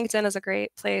 LinkedIn is a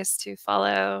great place to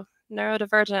follow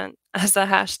Neurodivergent as a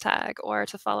hashtag, or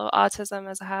to follow autism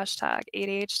as a hashtag,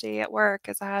 ADHD at work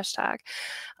as a hashtag.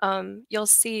 You'll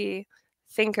see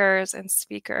thinkers and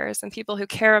speakers and people who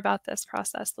care about this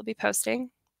process. They'll be posting.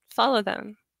 Follow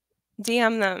them,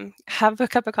 DM them, have a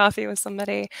cup of coffee with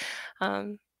somebody.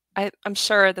 I'm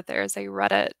sure that there is a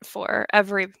Reddit for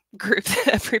every group,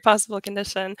 every possible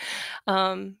condition.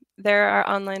 There are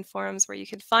online forums where you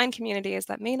can find communities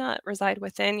that may not reside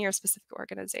within your specific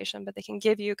organization, but they can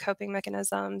give you coping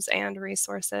mechanisms and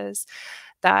resources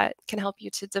that can help you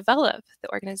to develop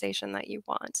the organization that you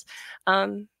want.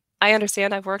 I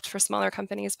understand I've worked for smaller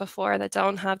companies before that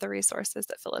don't have the resources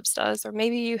that Philips does, or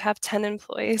maybe you have 10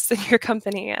 employees in your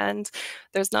company and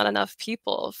there's not enough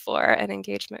people for an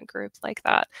engagement group like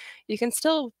that. You can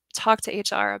still talk to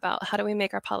HR about how do we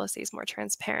make our policies more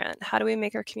transparent? How do we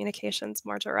make our communications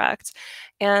more direct?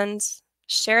 And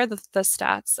share the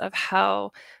stats of how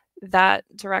that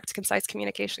direct, concise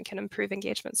communication can improve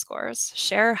engagement scores.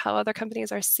 Share how other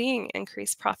companies are seeing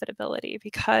increased profitability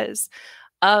because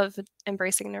of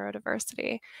embracing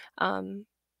neurodiversity.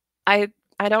 I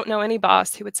I don't know any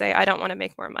boss who would say, I don't want to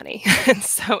make more money. And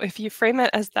so if you frame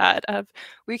it as that of,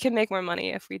 we can make more money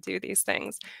if we do these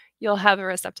things, you'll have a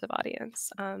receptive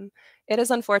audience. It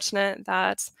is unfortunate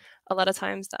that a lot of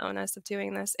times the onus of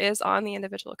doing this is on the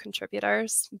individual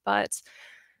contributors, but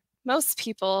most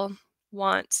people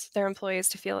want their employees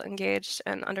to feel engaged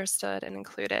and understood and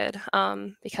included,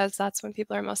 because that's when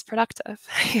people are most productive.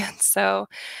 And so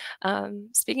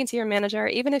speaking to your manager,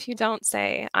 even if you don't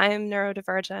say, I'm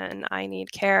neurodivergent, I need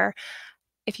care,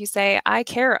 if you say, I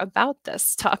care about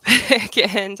this topic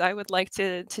and I would like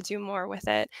to do more with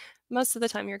it, most of the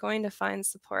time you're going to find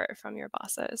support from your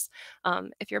bosses.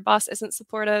 If your boss isn't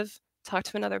supportive, talk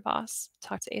to another boss,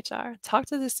 talk to HR, talk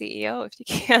to the CEO if you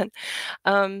can.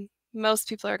 Most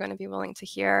people are going to be willing to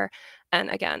hear. And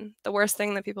again, the worst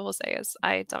thing that people will say is,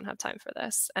 I don't have time for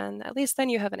this. And at least then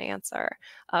you have an answer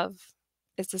of,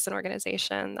 is this an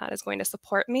organization that is going to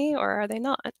support me or are they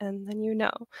not? And then you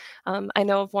know. I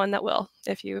know of one that will,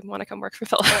 if you want to come work for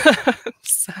Philips.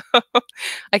 So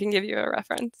I can give you a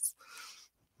reference.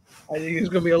 I think there's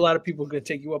going to be a lot of people going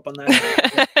to take you up on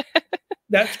that.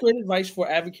 That's great advice for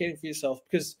advocating for yourself,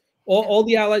 because all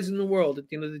the allies in the world, at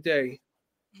the end of the day,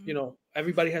 you know,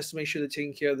 everybody has to make sure they're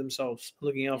taking care of themselves,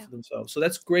 looking out for themselves. So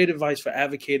that's great advice for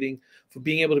advocating, for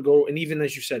being able to go. And even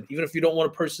as you said, even if you don't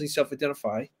want to personally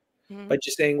self-identify, but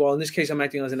just saying, well, in this case, I'm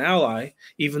acting as an ally,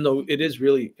 even though it is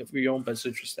really for your own best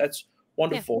interest. That's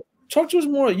wonderful. Talk to us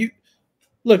more. You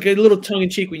look a little tongue in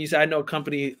cheek when you say, I know a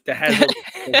company that has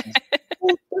those.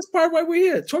 Well, that's part of why we're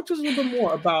here. Talk to us a little bit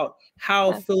more about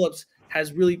how Philips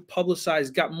has really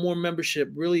publicized, got more membership,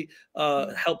 really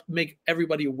helped make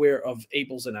everybody aware of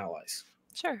ABLES and allies.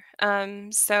 Sure.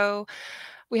 So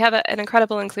we have an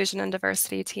incredible inclusion and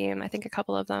diversity team. I think a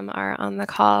couple of them are on the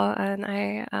call, and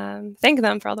I thank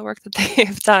them for all the work that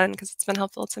they've done, because it's been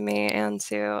helpful to me and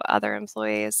to other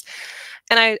employees.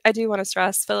 And I do want to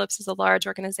stress, Philips is a large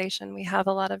organization. We have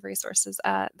a lot of resources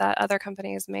that other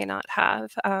companies may not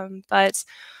have. But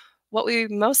what we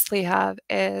mostly have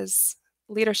is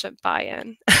leadership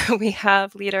buy-in. We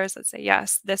have leaders that say,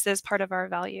 yes, this is part of our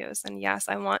values. And yes,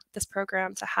 I want this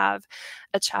program to have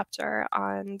a chapter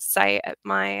on site at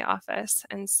my office.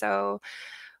 And so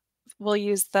we'll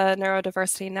use the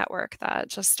Neurodiversity Network that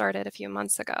just started a few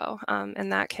months ago. In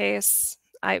that case,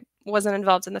 I wasn't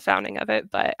involved in the founding of it,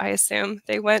 but I assume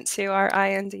they went to our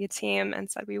IND team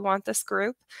and said, we want this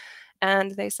group.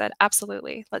 And they said,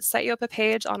 absolutely, let's set you up a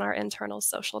page on our internal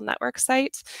social network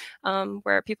site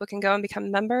where people can go and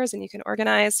become members, and you can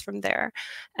organize from there.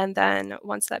 And then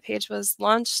once that page was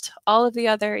launched, all of the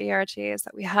other ERGs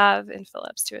that we have in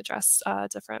Philips to address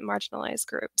different marginalized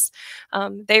groups,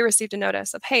 they received a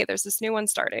notice of, hey, there's this new one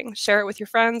starting. Share it with your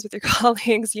friends, with your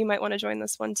colleagues. You might want to join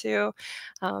this one too.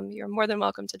 You're more than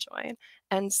welcome to join.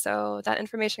 And so that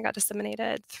information got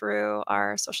disseminated through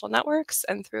our social networks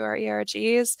and through our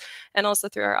ERGs, and also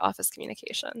through our office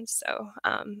communications. So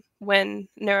when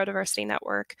Neurodiversity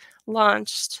Network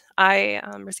launched, I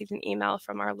received an email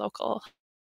from our local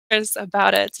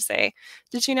about it to say,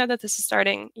 did you know that this is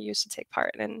starting? You should take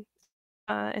part and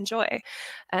enjoy.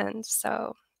 And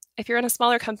so if you're in a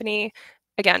smaller company,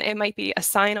 again, it might be a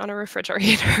sign on a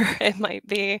refrigerator. It might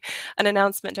be an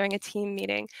announcement during a team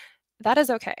meeting. That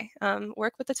is okay.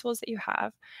 Work with the tools that you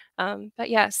have. But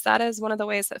yes, that is one of the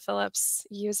ways that Philips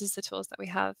uses the tools that we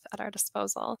have at our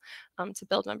disposal to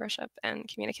build membership and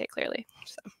communicate clearly.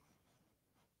 So.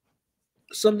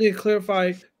 Something to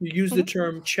clarify, you use the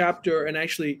term chapter, and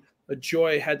actually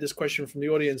Joy had this question from the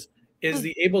audience. Is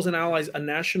the ABLES and Allies a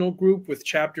national group with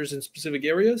chapters in specific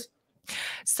areas?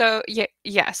 So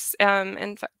yes,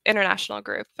 international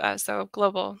group, so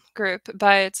global group,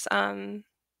 but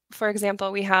for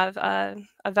example, we have a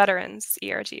veterans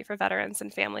ERG for Veterans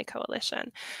and Family Coalition.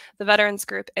 The veterans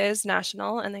group is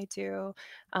national, and they do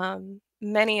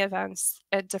many events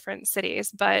at different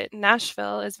cities, but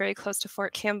Nashville is very close to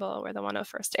Fort Campbell, where the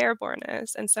 101st Airborne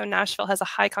is. And so Nashville has a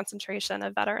high concentration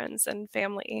of veterans and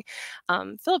family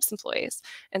Philips employees.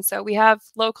 And so we have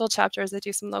local chapters that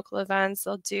do some local events.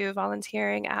 They'll do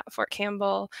volunteering at Fort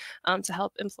Campbell to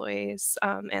help employees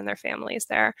and their families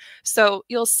there. So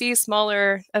you'll see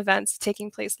smaller events taking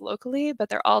place locally, but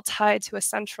they're all tied to a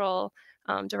central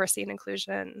diversity and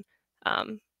inclusion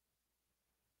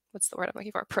what's the word I'm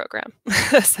looking for? Program,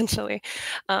 essentially.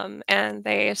 And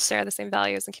they share the same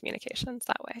values and communications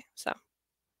that way. So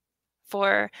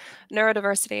for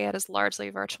neurodiversity, it is largely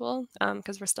virtual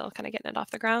because we're still kind of getting it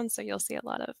off the ground. So you'll see a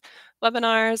lot of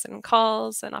webinars and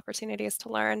calls and opportunities to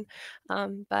learn.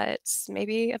 But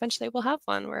maybe eventually we'll have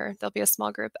one where there'll be a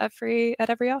small group at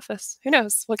every office. Who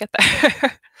knows? We'll get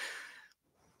there.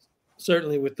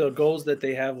 Certainly, with the goals that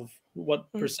they have of what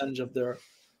percentage of their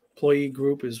employee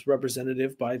group is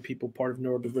representative by people part of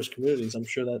neurodiverse communities. I'm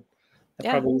sure that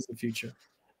Yeah. probably is the future.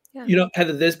 Yeah. You know,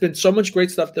 Heather, there's been so much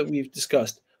great stuff that we've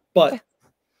discussed, Yeah. but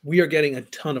we are getting a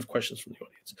ton of questions from the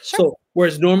audience. Sure. So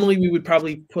whereas normally we would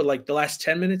probably put like the last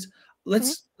 10 minutes,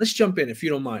 Mhm. let's jump in if you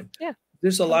don't mind. Yeah.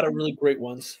 There's a lot of really great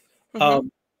ones. Mhm.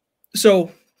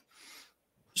 So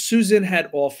Susan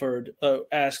had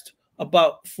asked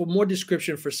about for more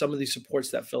description for some of these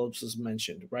supports that Phillips has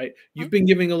mentioned, right? You've been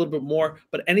giving a little bit more,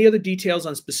 but any other details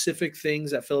on specific things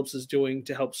that Phillips is doing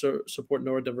to help support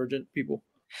neurodivergent people?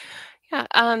 Yeah.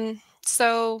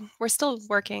 So we're still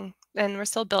working and we're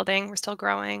still building, we're still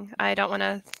growing. I don't want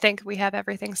to think we have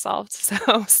everything solved.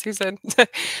 So Susan,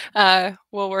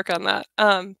 we'll work on that.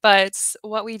 But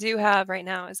what we do have right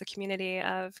now is a community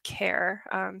of care.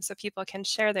 So people can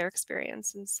share their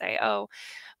experience and say, oh,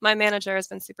 my manager has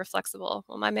been super flexible.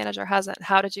 Well, my manager hasn't.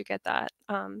 How did you get that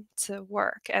to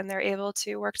work? And they're able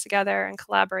to work together and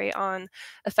collaborate on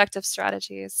effective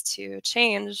strategies to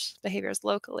change behaviors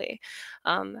locally.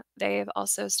 They've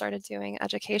also started doing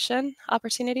education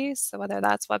opportunities. So whether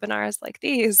that's webinars like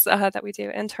these that we do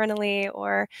internally,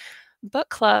 or book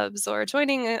clubs, or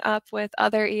joining up with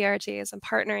other ERGs and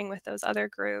partnering with those other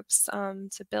groups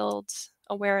to build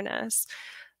awareness.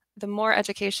 The more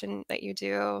education that you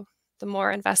do, the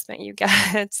more investment you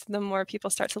get, the more people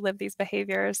start to live these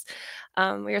behaviors.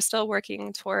 We are still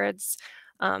working towards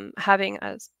having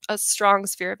a strong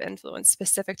sphere of influence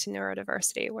specific to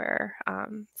neurodiversity, where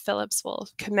Phillips will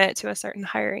commit to a certain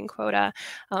hiring quota.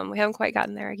 We haven't quite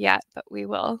gotten there yet, but we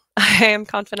will. I am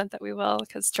confident that we will,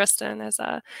 because Tristan is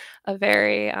a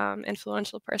very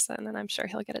influential person, and I'm sure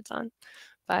he'll get it done.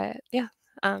 But yeah,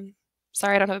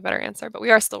 sorry I don't have a better answer, but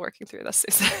we are still working through this,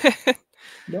 Susan.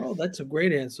 No, that's a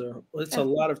great answer. It's a Yeah.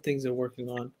 lot of things they're working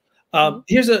on. Mhm.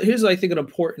 Here's I think an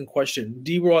important question.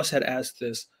 D. Ross had asked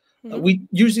this. Mhm. We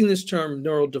using this term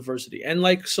neurodiversity, and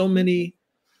like so many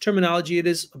terminology, it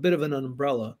is a bit of an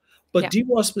umbrella. But Yeah. D.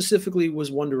 Ross specifically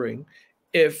was wondering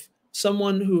if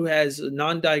someone who has a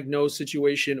non-diagnosed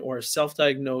situation or a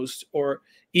self-diagnosed, or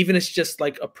even it's just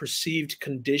like a perceived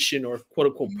condition or quote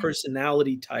unquote Mhm.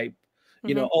 personality type,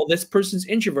 you know, Mhm. oh, this person's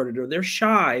introverted or they're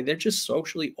shy, they're just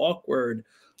socially awkward.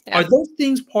 Are Yeah. those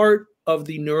things part of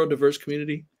the neurodiverse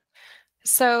community?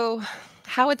 So,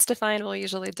 how it's defined will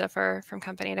usually differ from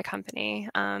company to company.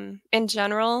 In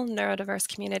general, neurodiverse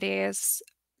communities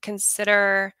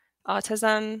consider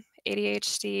autism,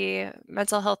 ADHD,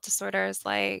 mental health disorders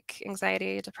like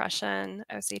anxiety, depression,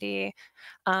 OCD,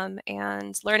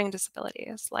 and learning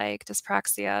disabilities like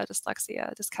dyspraxia,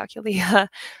 dyslexia, dyscalculia.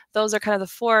 Those are kind of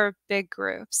the four big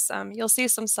groups. You'll see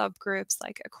some subgroups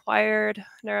like acquired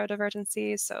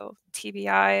neurodivergency, so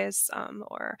TBIs,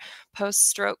 or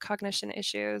post-stroke cognition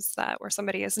issues, that where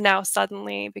somebody has now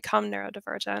suddenly become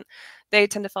neurodivergent. They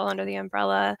tend to fall under the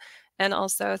umbrella. And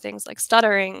also things like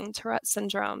stuttering, Tourette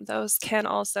syndrome, those can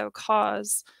also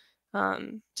cause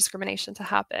discrimination to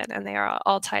happen, and they are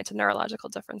all tied to neurological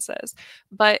differences.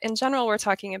 But in general, we're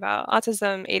talking about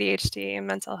autism, ADHD,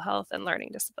 mental health, and learning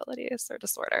disabilities or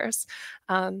disorders.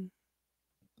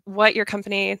 What your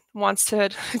company wants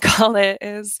to call it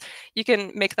is, you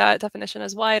can make that definition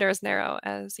as wide or as narrow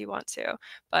as you want to.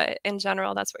 But in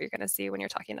general, that's what you're going to see when you're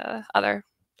talking to other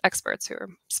experts who are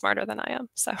smarter than I am.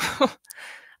 So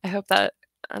I hope that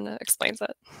explains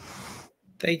it.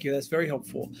 Thank you. That's very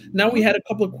helpful. Now, we had a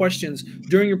couple of questions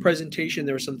during your presentation.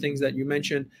 There were some things that you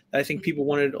mentioned that I think people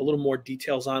wanted a little more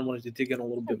details on, wanted to dig in a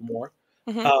little bit more.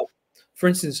 Mm-hmm. Uh, for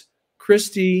instance,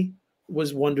 Christy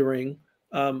was wondering,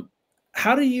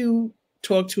 how do you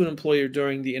talk to an employer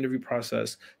during the interview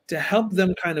process to help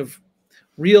them kind of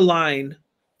realign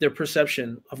their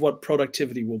perception of what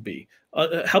productivity will be?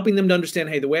 Helping them to understand,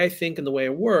 hey, the way I think and the way I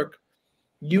work,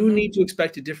 you Mm-hmm. need to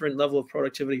expect a different level of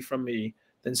productivity from me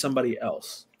than somebody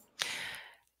else.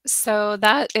 So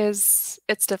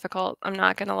it's difficult. I'm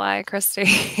not going to lie,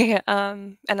 Christy.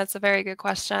 And it's a very good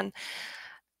question.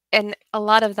 And a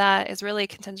lot of that is really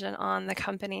contingent on the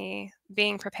company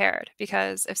being prepared,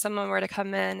 because if someone were to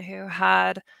come in who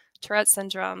had Tourette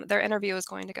syndrome, their interview is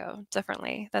going to go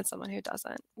differently than someone who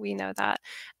doesn't. We know that.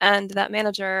 And that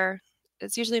manager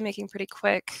is usually making pretty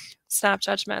quick snap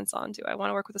judgments on, do I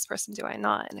want to work with this person? Do I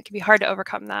not? And it can be hard to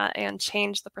overcome that and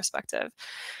change the perspective.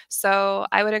 So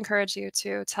I would encourage you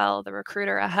to tell the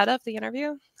recruiter ahead of the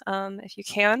interview, if you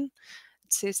can,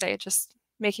 to say, just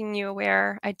making you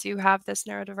aware, I do have this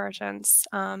neurodivergence,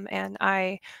 and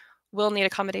I will need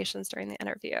accommodations during the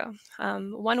interview.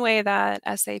 One way that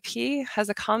SAP has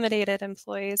accommodated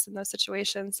employees in those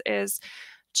situations is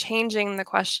changing the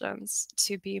questions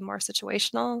to be more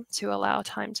situational, to allow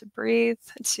time to breathe,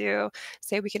 to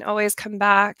say we can always come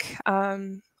back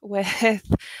with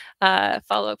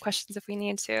follow-up questions if we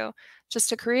need to, just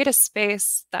to create a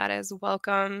space that is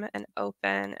welcome and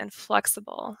open and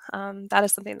flexible. That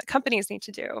is something that companies need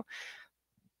to do.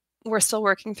 We're still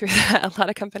working through that. A lot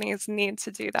of companies need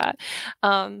to do that.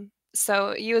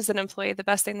 So you as an employee, the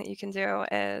best thing that you can do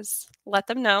is let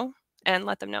them know, and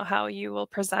let them know how you will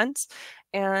present,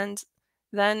 and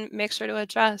then make sure to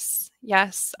address,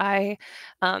 yes, I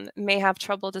may have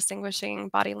trouble distinguishing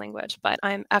body language, but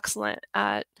I'm excellent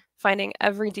at finding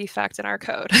every defect in our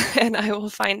code and I will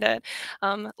find it.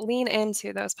 Lean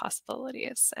into those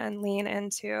possibilities and lean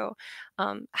into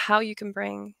how you can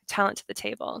bring talent to the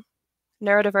table.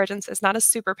 Neurodivergence is not a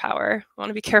superpower. I want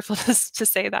to be careful to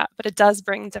say that, but it does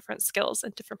bring different skills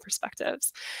and different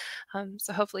perspectives.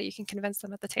 So hopefully you can convince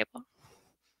them at the table.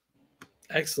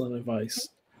 Excellent advice.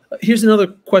 Here's another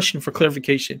question for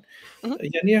clarification.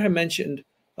 Yania had mentioned,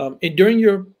 during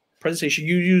your presentation,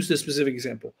 you used a specific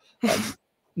example.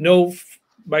 No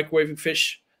microwaving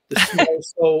fish. The smell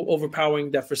is so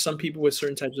overpowering that for some people with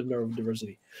certain types of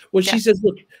neurodiversity. Well, she says,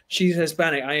 look, she's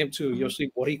Hispanic. I am too. Yo soy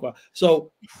Boricua.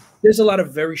 So there's a lot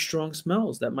of very strong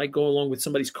smells that might go along with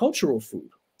somebody's cultural food.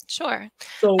 Sure.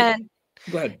 So and,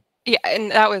 go ahead. Yeah,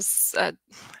 and that was,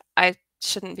 I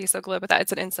shouldn't be so glib with that.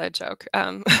 It's an inside joke.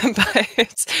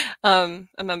 But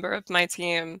a member of my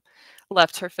team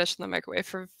left her fish in the microwave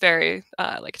for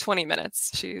like 20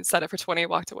 minutes. She set it for 20,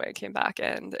 walked away, came back,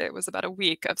 and it was about a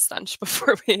week of stench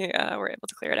before we were able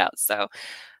to clear it out. So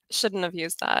shouldn't have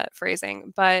used that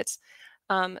phrasing. But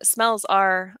smells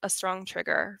are a strong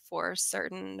trigger for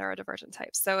certain neurodivergent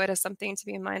types. So it is something to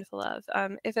be mindful of.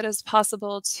 If it is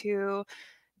possible to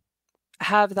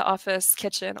have the office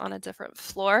kitchen on a different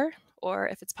floor, or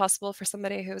if it's possible for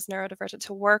somebody who is neurodivergent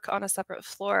to work on a separate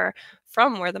floor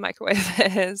from where the microwave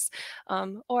is,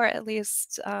 or at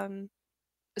least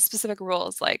specific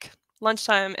rules like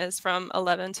lunchtime is from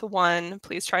 11 to 1.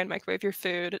 Please try and microwave your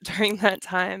food during that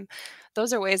time.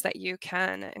 Those are ways that you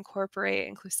can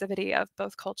incorporate inclusivity of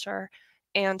both culture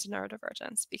and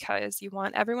neurodivergence, because you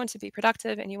want everyone to be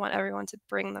productive and you want everyone to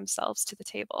bring themselves to the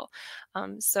table.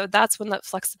 So that's when that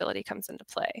flexibility comes into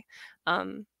play.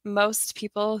 Most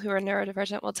people who are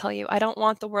neurodivergent will tell you, I don't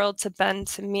want the world to bend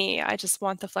to me. I just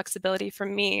want the flexibility for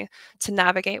me to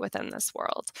navigate within this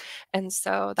world. And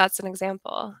so that's an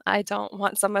example. I don't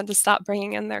want someone to stop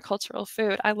bringing in their cultural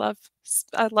food. I love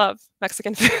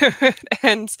Mexican food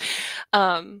and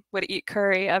would eat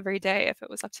curry every day if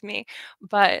it was up to me.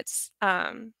 But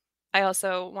I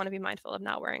also want to be mindful of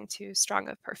not wearing too strong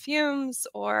of perfumes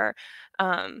or,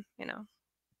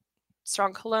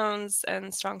 strong colognes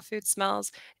and strong food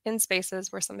smells in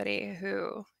spaces where somebody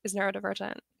who is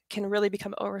neurodivergent can really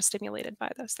become overstimulated by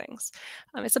those things.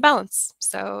 It's a balance.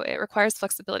 So it requires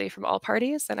flexibility from all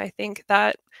parties. And I think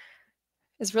that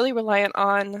is really reliant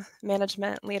on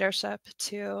management leadership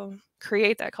to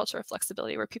create that culture of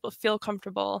flexibility where people feel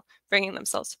comfortable bringing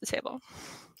themselves to the table.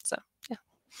 So, yeah.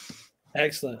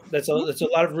 Excellent. That's a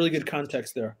lot of really good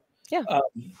context there. Yeah.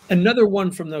 Another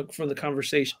one from the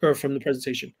conversation or from the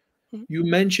presentation. You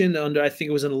mentioned under, I think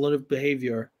it was an alert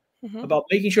behavior, about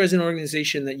making sure as an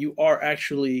organization that you are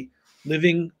actually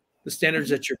living the standards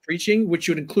that you're preaching, which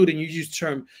would include, and you used the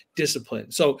term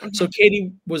discipline. So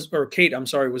Kate, I'm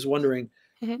sorry, was wondering,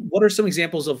 what are some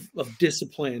examples of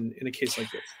discipline in a case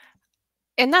like this?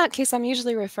 In that case, I'm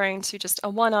usually referring to just a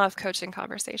one-off coaching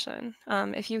conversation.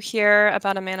 If you hear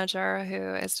about a manager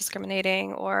who is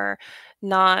discriminating or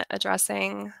not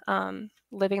addressing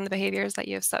living the behaviors that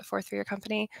you have set forth for your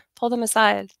company, pull them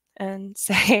aside and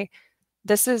say,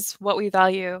 this is what we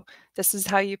value. This is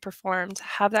how you performed.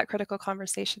 Have that critical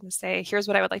conversation to say, here's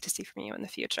what I would like to see from you in the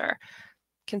future.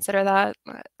 Consider that,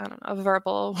 I don't know, a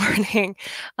verbal warning.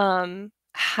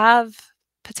 Have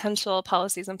potential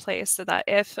policies in place so that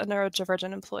if a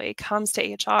neurodivergent employee comes to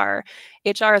HR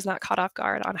is not caught off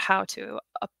guard on how to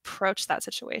approach that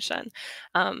situation,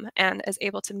 and is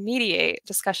able to mediate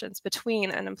discussions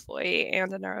between an employee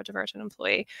and a neurodivergent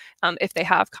employee if they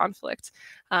have conflict.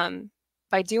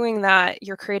 By doing that,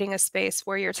 you're creating a space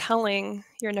where you're telling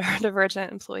your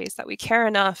neurodivergent employees that we care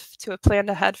enough to have planned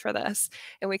ahead for this,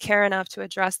 and we care enough to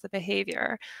address the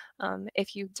behavior.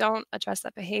 If you don't address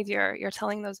that behavior, you're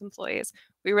telling those employees,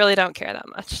 we really don't care that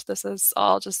much. This is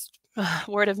all just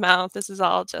word of mouth. This is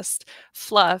all just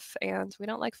fluff, and we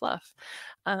don't like fluff.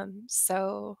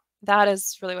 So that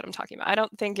is really what I'm talking about. I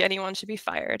don't think anyone should be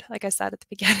fired. Like I said at the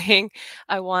beginning,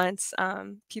 I want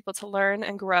people to learn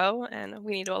and grow, and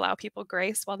we need to allow people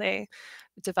grace while they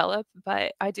develop.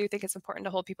 But I do think it's important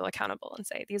to hold people accountable and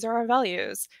say, these are our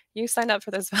values. You signed up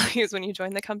for those values when you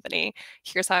joined the company.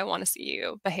 Here's how I want to see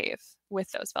you behave with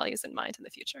those values in mind in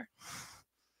the future.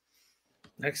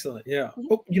 Excellent. Yeah.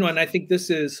 Oh, and I think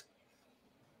this is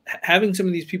having some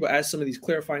of these people ask some of these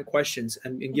clarifying questions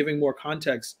and giving more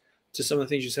context to some of the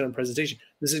things you said in the presentation.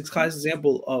 This is a class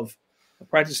example of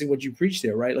practicing what you preach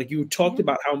there, right? Like you talked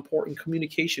about how important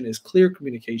communication is, clear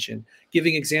communication,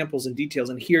 giving examples and details.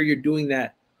 And here you're doing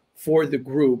that for the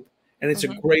group. And it's a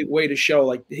great way to show,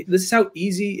 like, this is how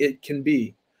easy it can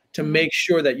be to make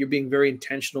sure that you're being very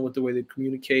intentional with the way they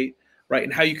communicate, right?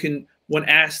 And how you can, when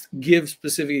asked, give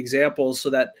specific examples so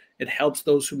that it helps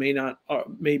those who may not,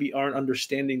 maybe aren't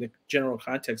understanding the general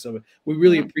context of it. We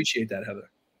really appreciate that,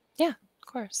 Heather. Yeah, of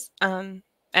course. And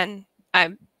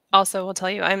I also will tell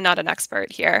you, I'm not an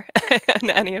expert here in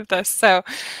any of this. So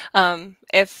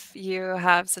if you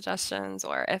have suggestions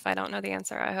or if I don't know the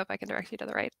answer, I hope I can direct you to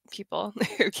the right people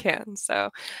who can.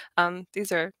 So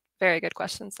these are very good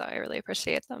questions, so I really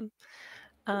appreciate them.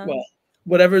 Well,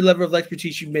 whatever level of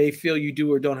expertise you may feel you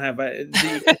do or don't have, I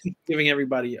keep giving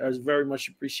everybody is very much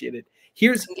appreciated.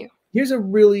 Here's a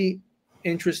really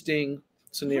interesting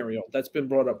scenario that's been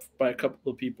brought up by a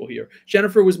couple of people here.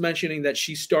 Jennifer was mentioning that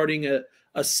she's starting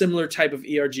a similar type of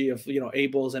ERG of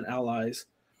ables and allies,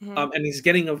 and he's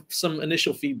getting some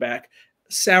initial feedback.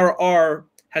 Sarah R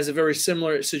has a very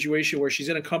similar situation where she's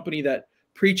in a company that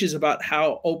preaches about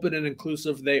how open and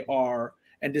inclusive they are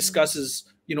and discusses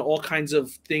all kinds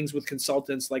of things with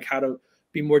consultants, like how to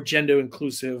be more gender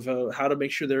inclusive, how to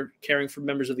make sure they're caring for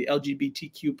members of the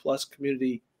LGBTQ plus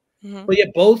community. But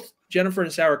yet both Jennifer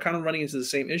and Sarah are kind of running into the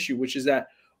same issue, which is that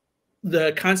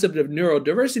the concept of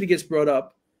neurodiversity gets brought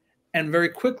up, and very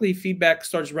quickly feedback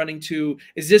starts running to,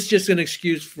 is this just an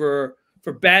excuse for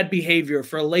bad behavior,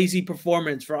 for lazy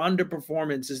performance, for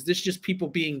underperformance? Is this just people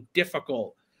being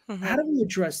difficult? How do we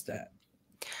address that?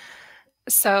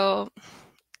 So,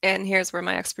 and here's where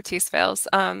my expertise fails.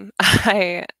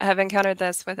 I have encountered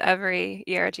this with every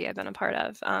ERG I've been a part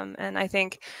of. And I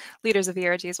think leaders of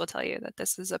ERGs will tell you that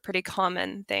this is a pretty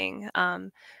common thing.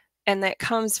 And that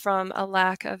comes from a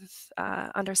lack of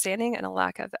understanding and a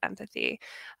lack of empathy,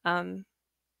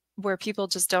 where people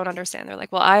just don't understand. They're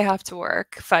like, well, I have to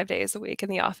work 5 days a week in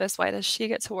the office. Why does she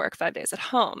get to work 5 days at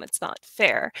home? It's not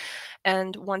fair.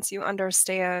 And once you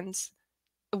understand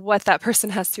what that person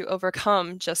has to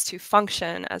overcome just to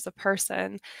function as a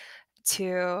person,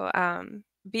 to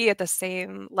be at the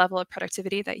same level of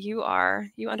productivity that you are,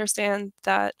 you understand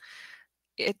that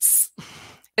it's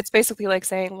basically like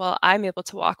saying, well, I'm able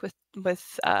to walk with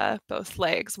both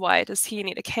legs. Why does he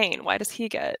need a cane? Why does he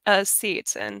get a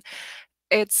seat? And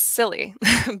it's silly,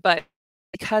 but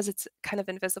because it's kind of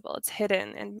invisible, it's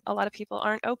hidden, and a lot of people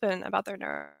aren't open about their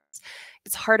nerves,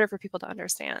 it's harder for people to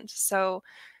understand. So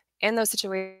in those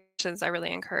situations, I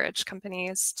really encourage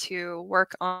companies to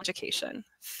work on education,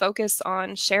 focus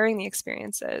on sharing the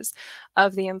experiences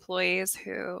of the employees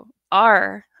who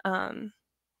are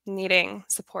needing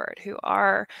support, who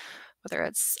are, whether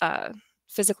it's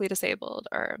physically disabled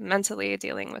or mentally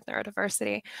dealing with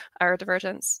neurodiversity or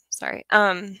divergence, sorry.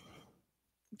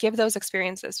 Give those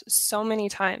experiences. So many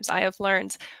times I have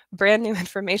learned brand new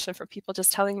information from people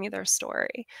just telling me their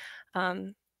story.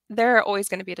 There are always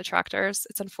going to be detractors.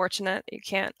 It's unfortunate you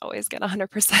can't always get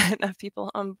 100% of people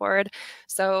on board.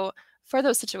 So for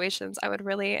those situations, I would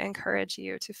really encourage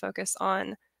you to focus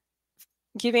on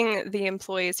giving the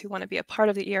employees who want to be a part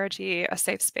of the ERG a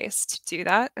safe space to do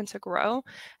that and to grow,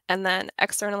 and then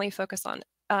externally focus on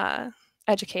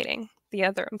educating the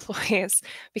other employees,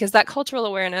 because that cultural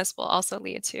awareness will also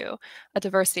lead to a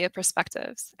diversity of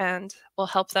perspectives and will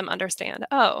help them understand,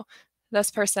 oh, this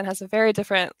person has a very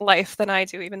different life than I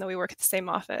do, even though we work at the same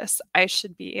office. I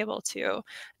should be able to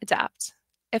adapt.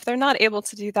 If they're not able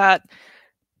to do that,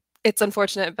 it's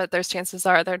unfortunate, but there's chances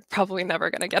are they're probably never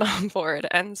going to get on board.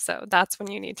 And so that's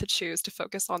when you need to choose to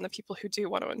focus on the people who do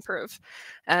want to improve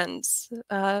and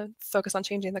focus on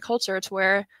changing the culture to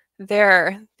where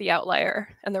they're the outlier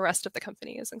and the rest of the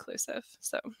company is inclusive.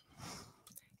 So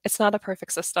it's not a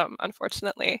perfect system,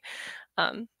 unfortunately.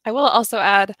 I will also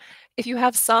add, if you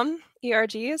have some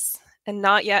ERGs and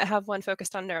not yet have one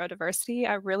focused on neurodiversity,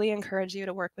 I really encourage you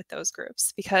to work with those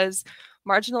groups, because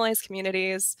marginalized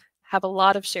communities have a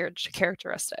lot of shared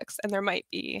characteristics, and there might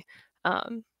be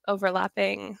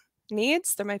overlapping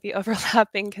needs, there might be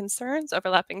overlapping concerns,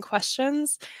 overlapping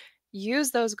questions.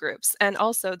 use those groups. And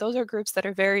also, those are groups that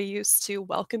are very used to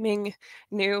welcoming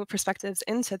new perspectives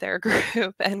into their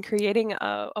group and creating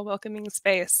a welcoming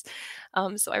space.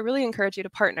 So I really encourage you to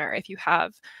partner if you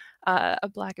have a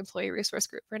Black employee resource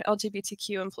group or an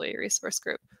LGBTQ employee resource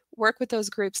group. Work with those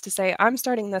groups to say, I'm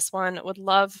starting this one, would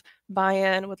love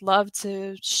buy-in, would love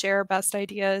to share best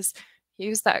ideas.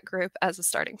 Use that group as a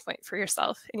starting point for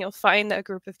yourself, and you'll find a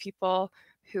group of people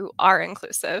who are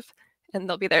inclusive, and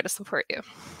they'll be there to support you.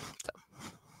 So.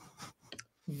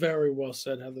 Very well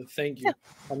said, Heather. Thank you. Yeah.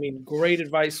 I mean, great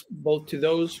advice both to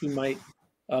those who might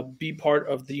be part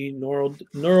of the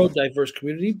neurodiverse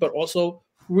community, but also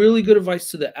really good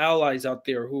advice to the allies out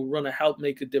there who want to help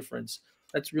make a difference.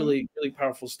 That's really, really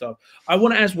powerful stuff. I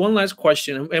want to ask one last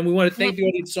question, and we want to thank the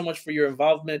audience so much for your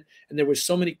involvement. And there were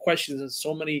so many questions and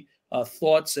so many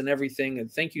thoughts and everything, and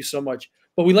thank you so much.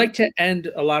 But we like to end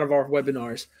a lot of our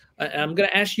webinars. I'm going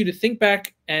to ask you to think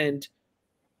back and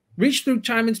reach through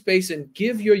time and space and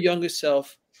give your younger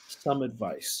self some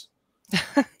advice.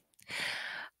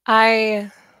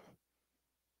 That's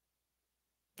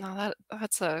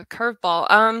a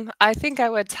curveball. I think I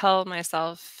would tell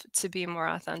myself to be more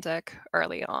authentic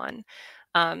early on.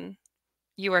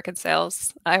 You work in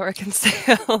sales, I work in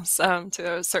sales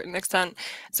to a certain extent.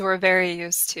 So we're very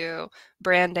used to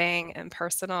branding and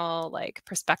personal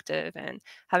perspective and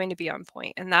having to be on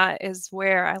point. And that is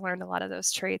where I learned a lot of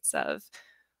those traits of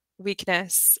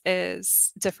weakness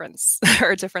is difference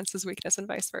or difference is weakness and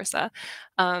vice versa.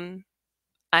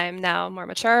 I'm now more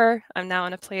mature. I'm now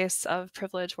in a place of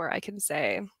privilege where I can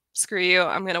say, screw you,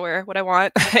 I'm going to wear what I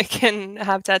want. I can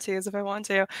have tattoos if I want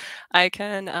to. I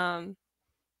can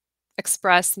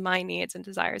express my needs and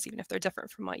desires, even if they're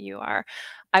different from what you are.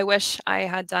 I wish I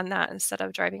had done that instead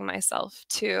of driving myself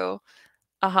to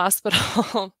a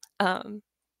hospital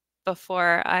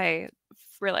before I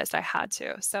realized I had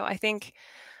to. So I think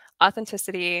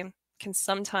authenticity can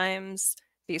sometimes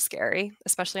be scary,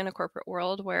 especially in a corporate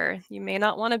world where you may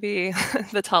not want to be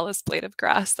the tallest blade of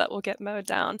grass that will get mowed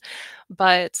down.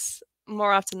 But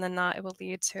more often than not, it will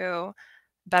lead to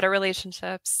better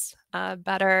relationships,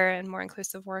 better and more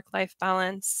inclusive work-life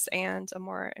balance, and a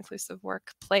more inclusive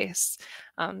workplace.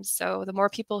 So the more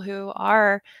people who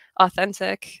are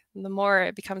authentic, the more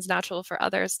it becomes natural for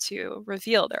others to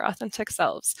reveal their authentic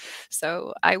selves.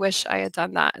 So I wish I had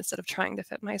done that instead of trying to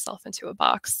fit myself into a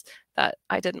box that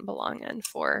I didn't belong in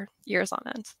for years on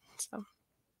end. So,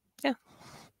 yeah.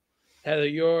 Heather,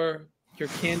 your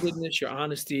candidness, your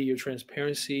honesty, your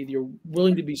transparency, you're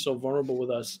willing to be so vulnerable with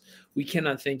us. We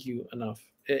cannot thank you enough.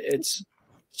 It's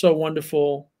so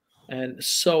wonderful and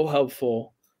so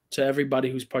helpful to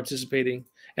everybody who's participating,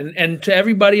 and to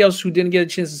everybody else who didn't get a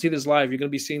chance to see this live. You're going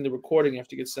to be seeing the recording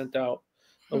after it gets sent out.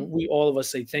 We all of us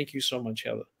say thank you so much,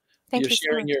 Heather. Thank You're you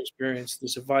sharing so much. your experience,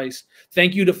 this advice.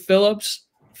 Thank you to Phillips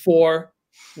for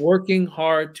working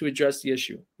hard to address the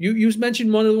issue. You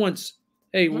mentioned one of the ones.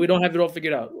 Hey, we don't have it all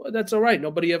figured out. Well, that's all right.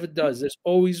 Nobody ever does. There's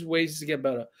always ways to get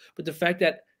better. But the fact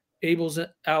that Abel's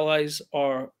allies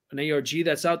are an ARG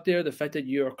that's out there, the fact that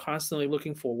you're constantly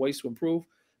looking for ways to improve.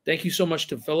 Thank you so much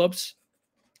to Phillips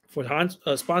for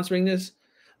sponsoring this.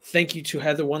 Thank you to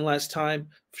Heather one last time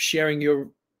for sharing your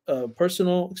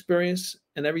personal experience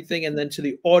and everything. And then to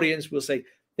the audience, we'll say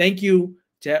thank you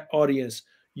to that audience.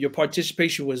 Your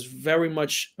participation was very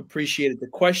much appreciated. The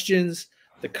questions,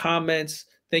 the comments,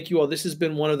 thank you all. This has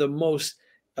been one of the most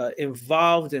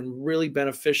involved and really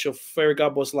beneficial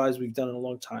Fairygodboss lives we've done in a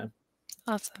long time.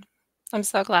 Awesome. I'm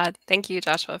so glad. Thank you,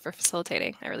 Joshua, for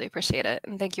facilitating. I really appreciate it.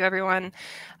 And thank you, everyone.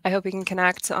 I hope we can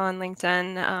connect on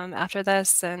LinkedIn after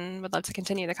this, and would love to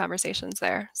continue the conversations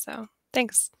there. So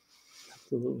thanks.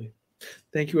 Absolutely.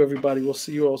 Thank you, everybody. We'll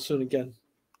see you all soon again.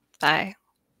 Bye.